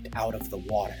 plucked out of the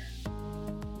water,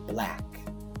 black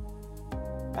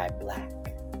by black.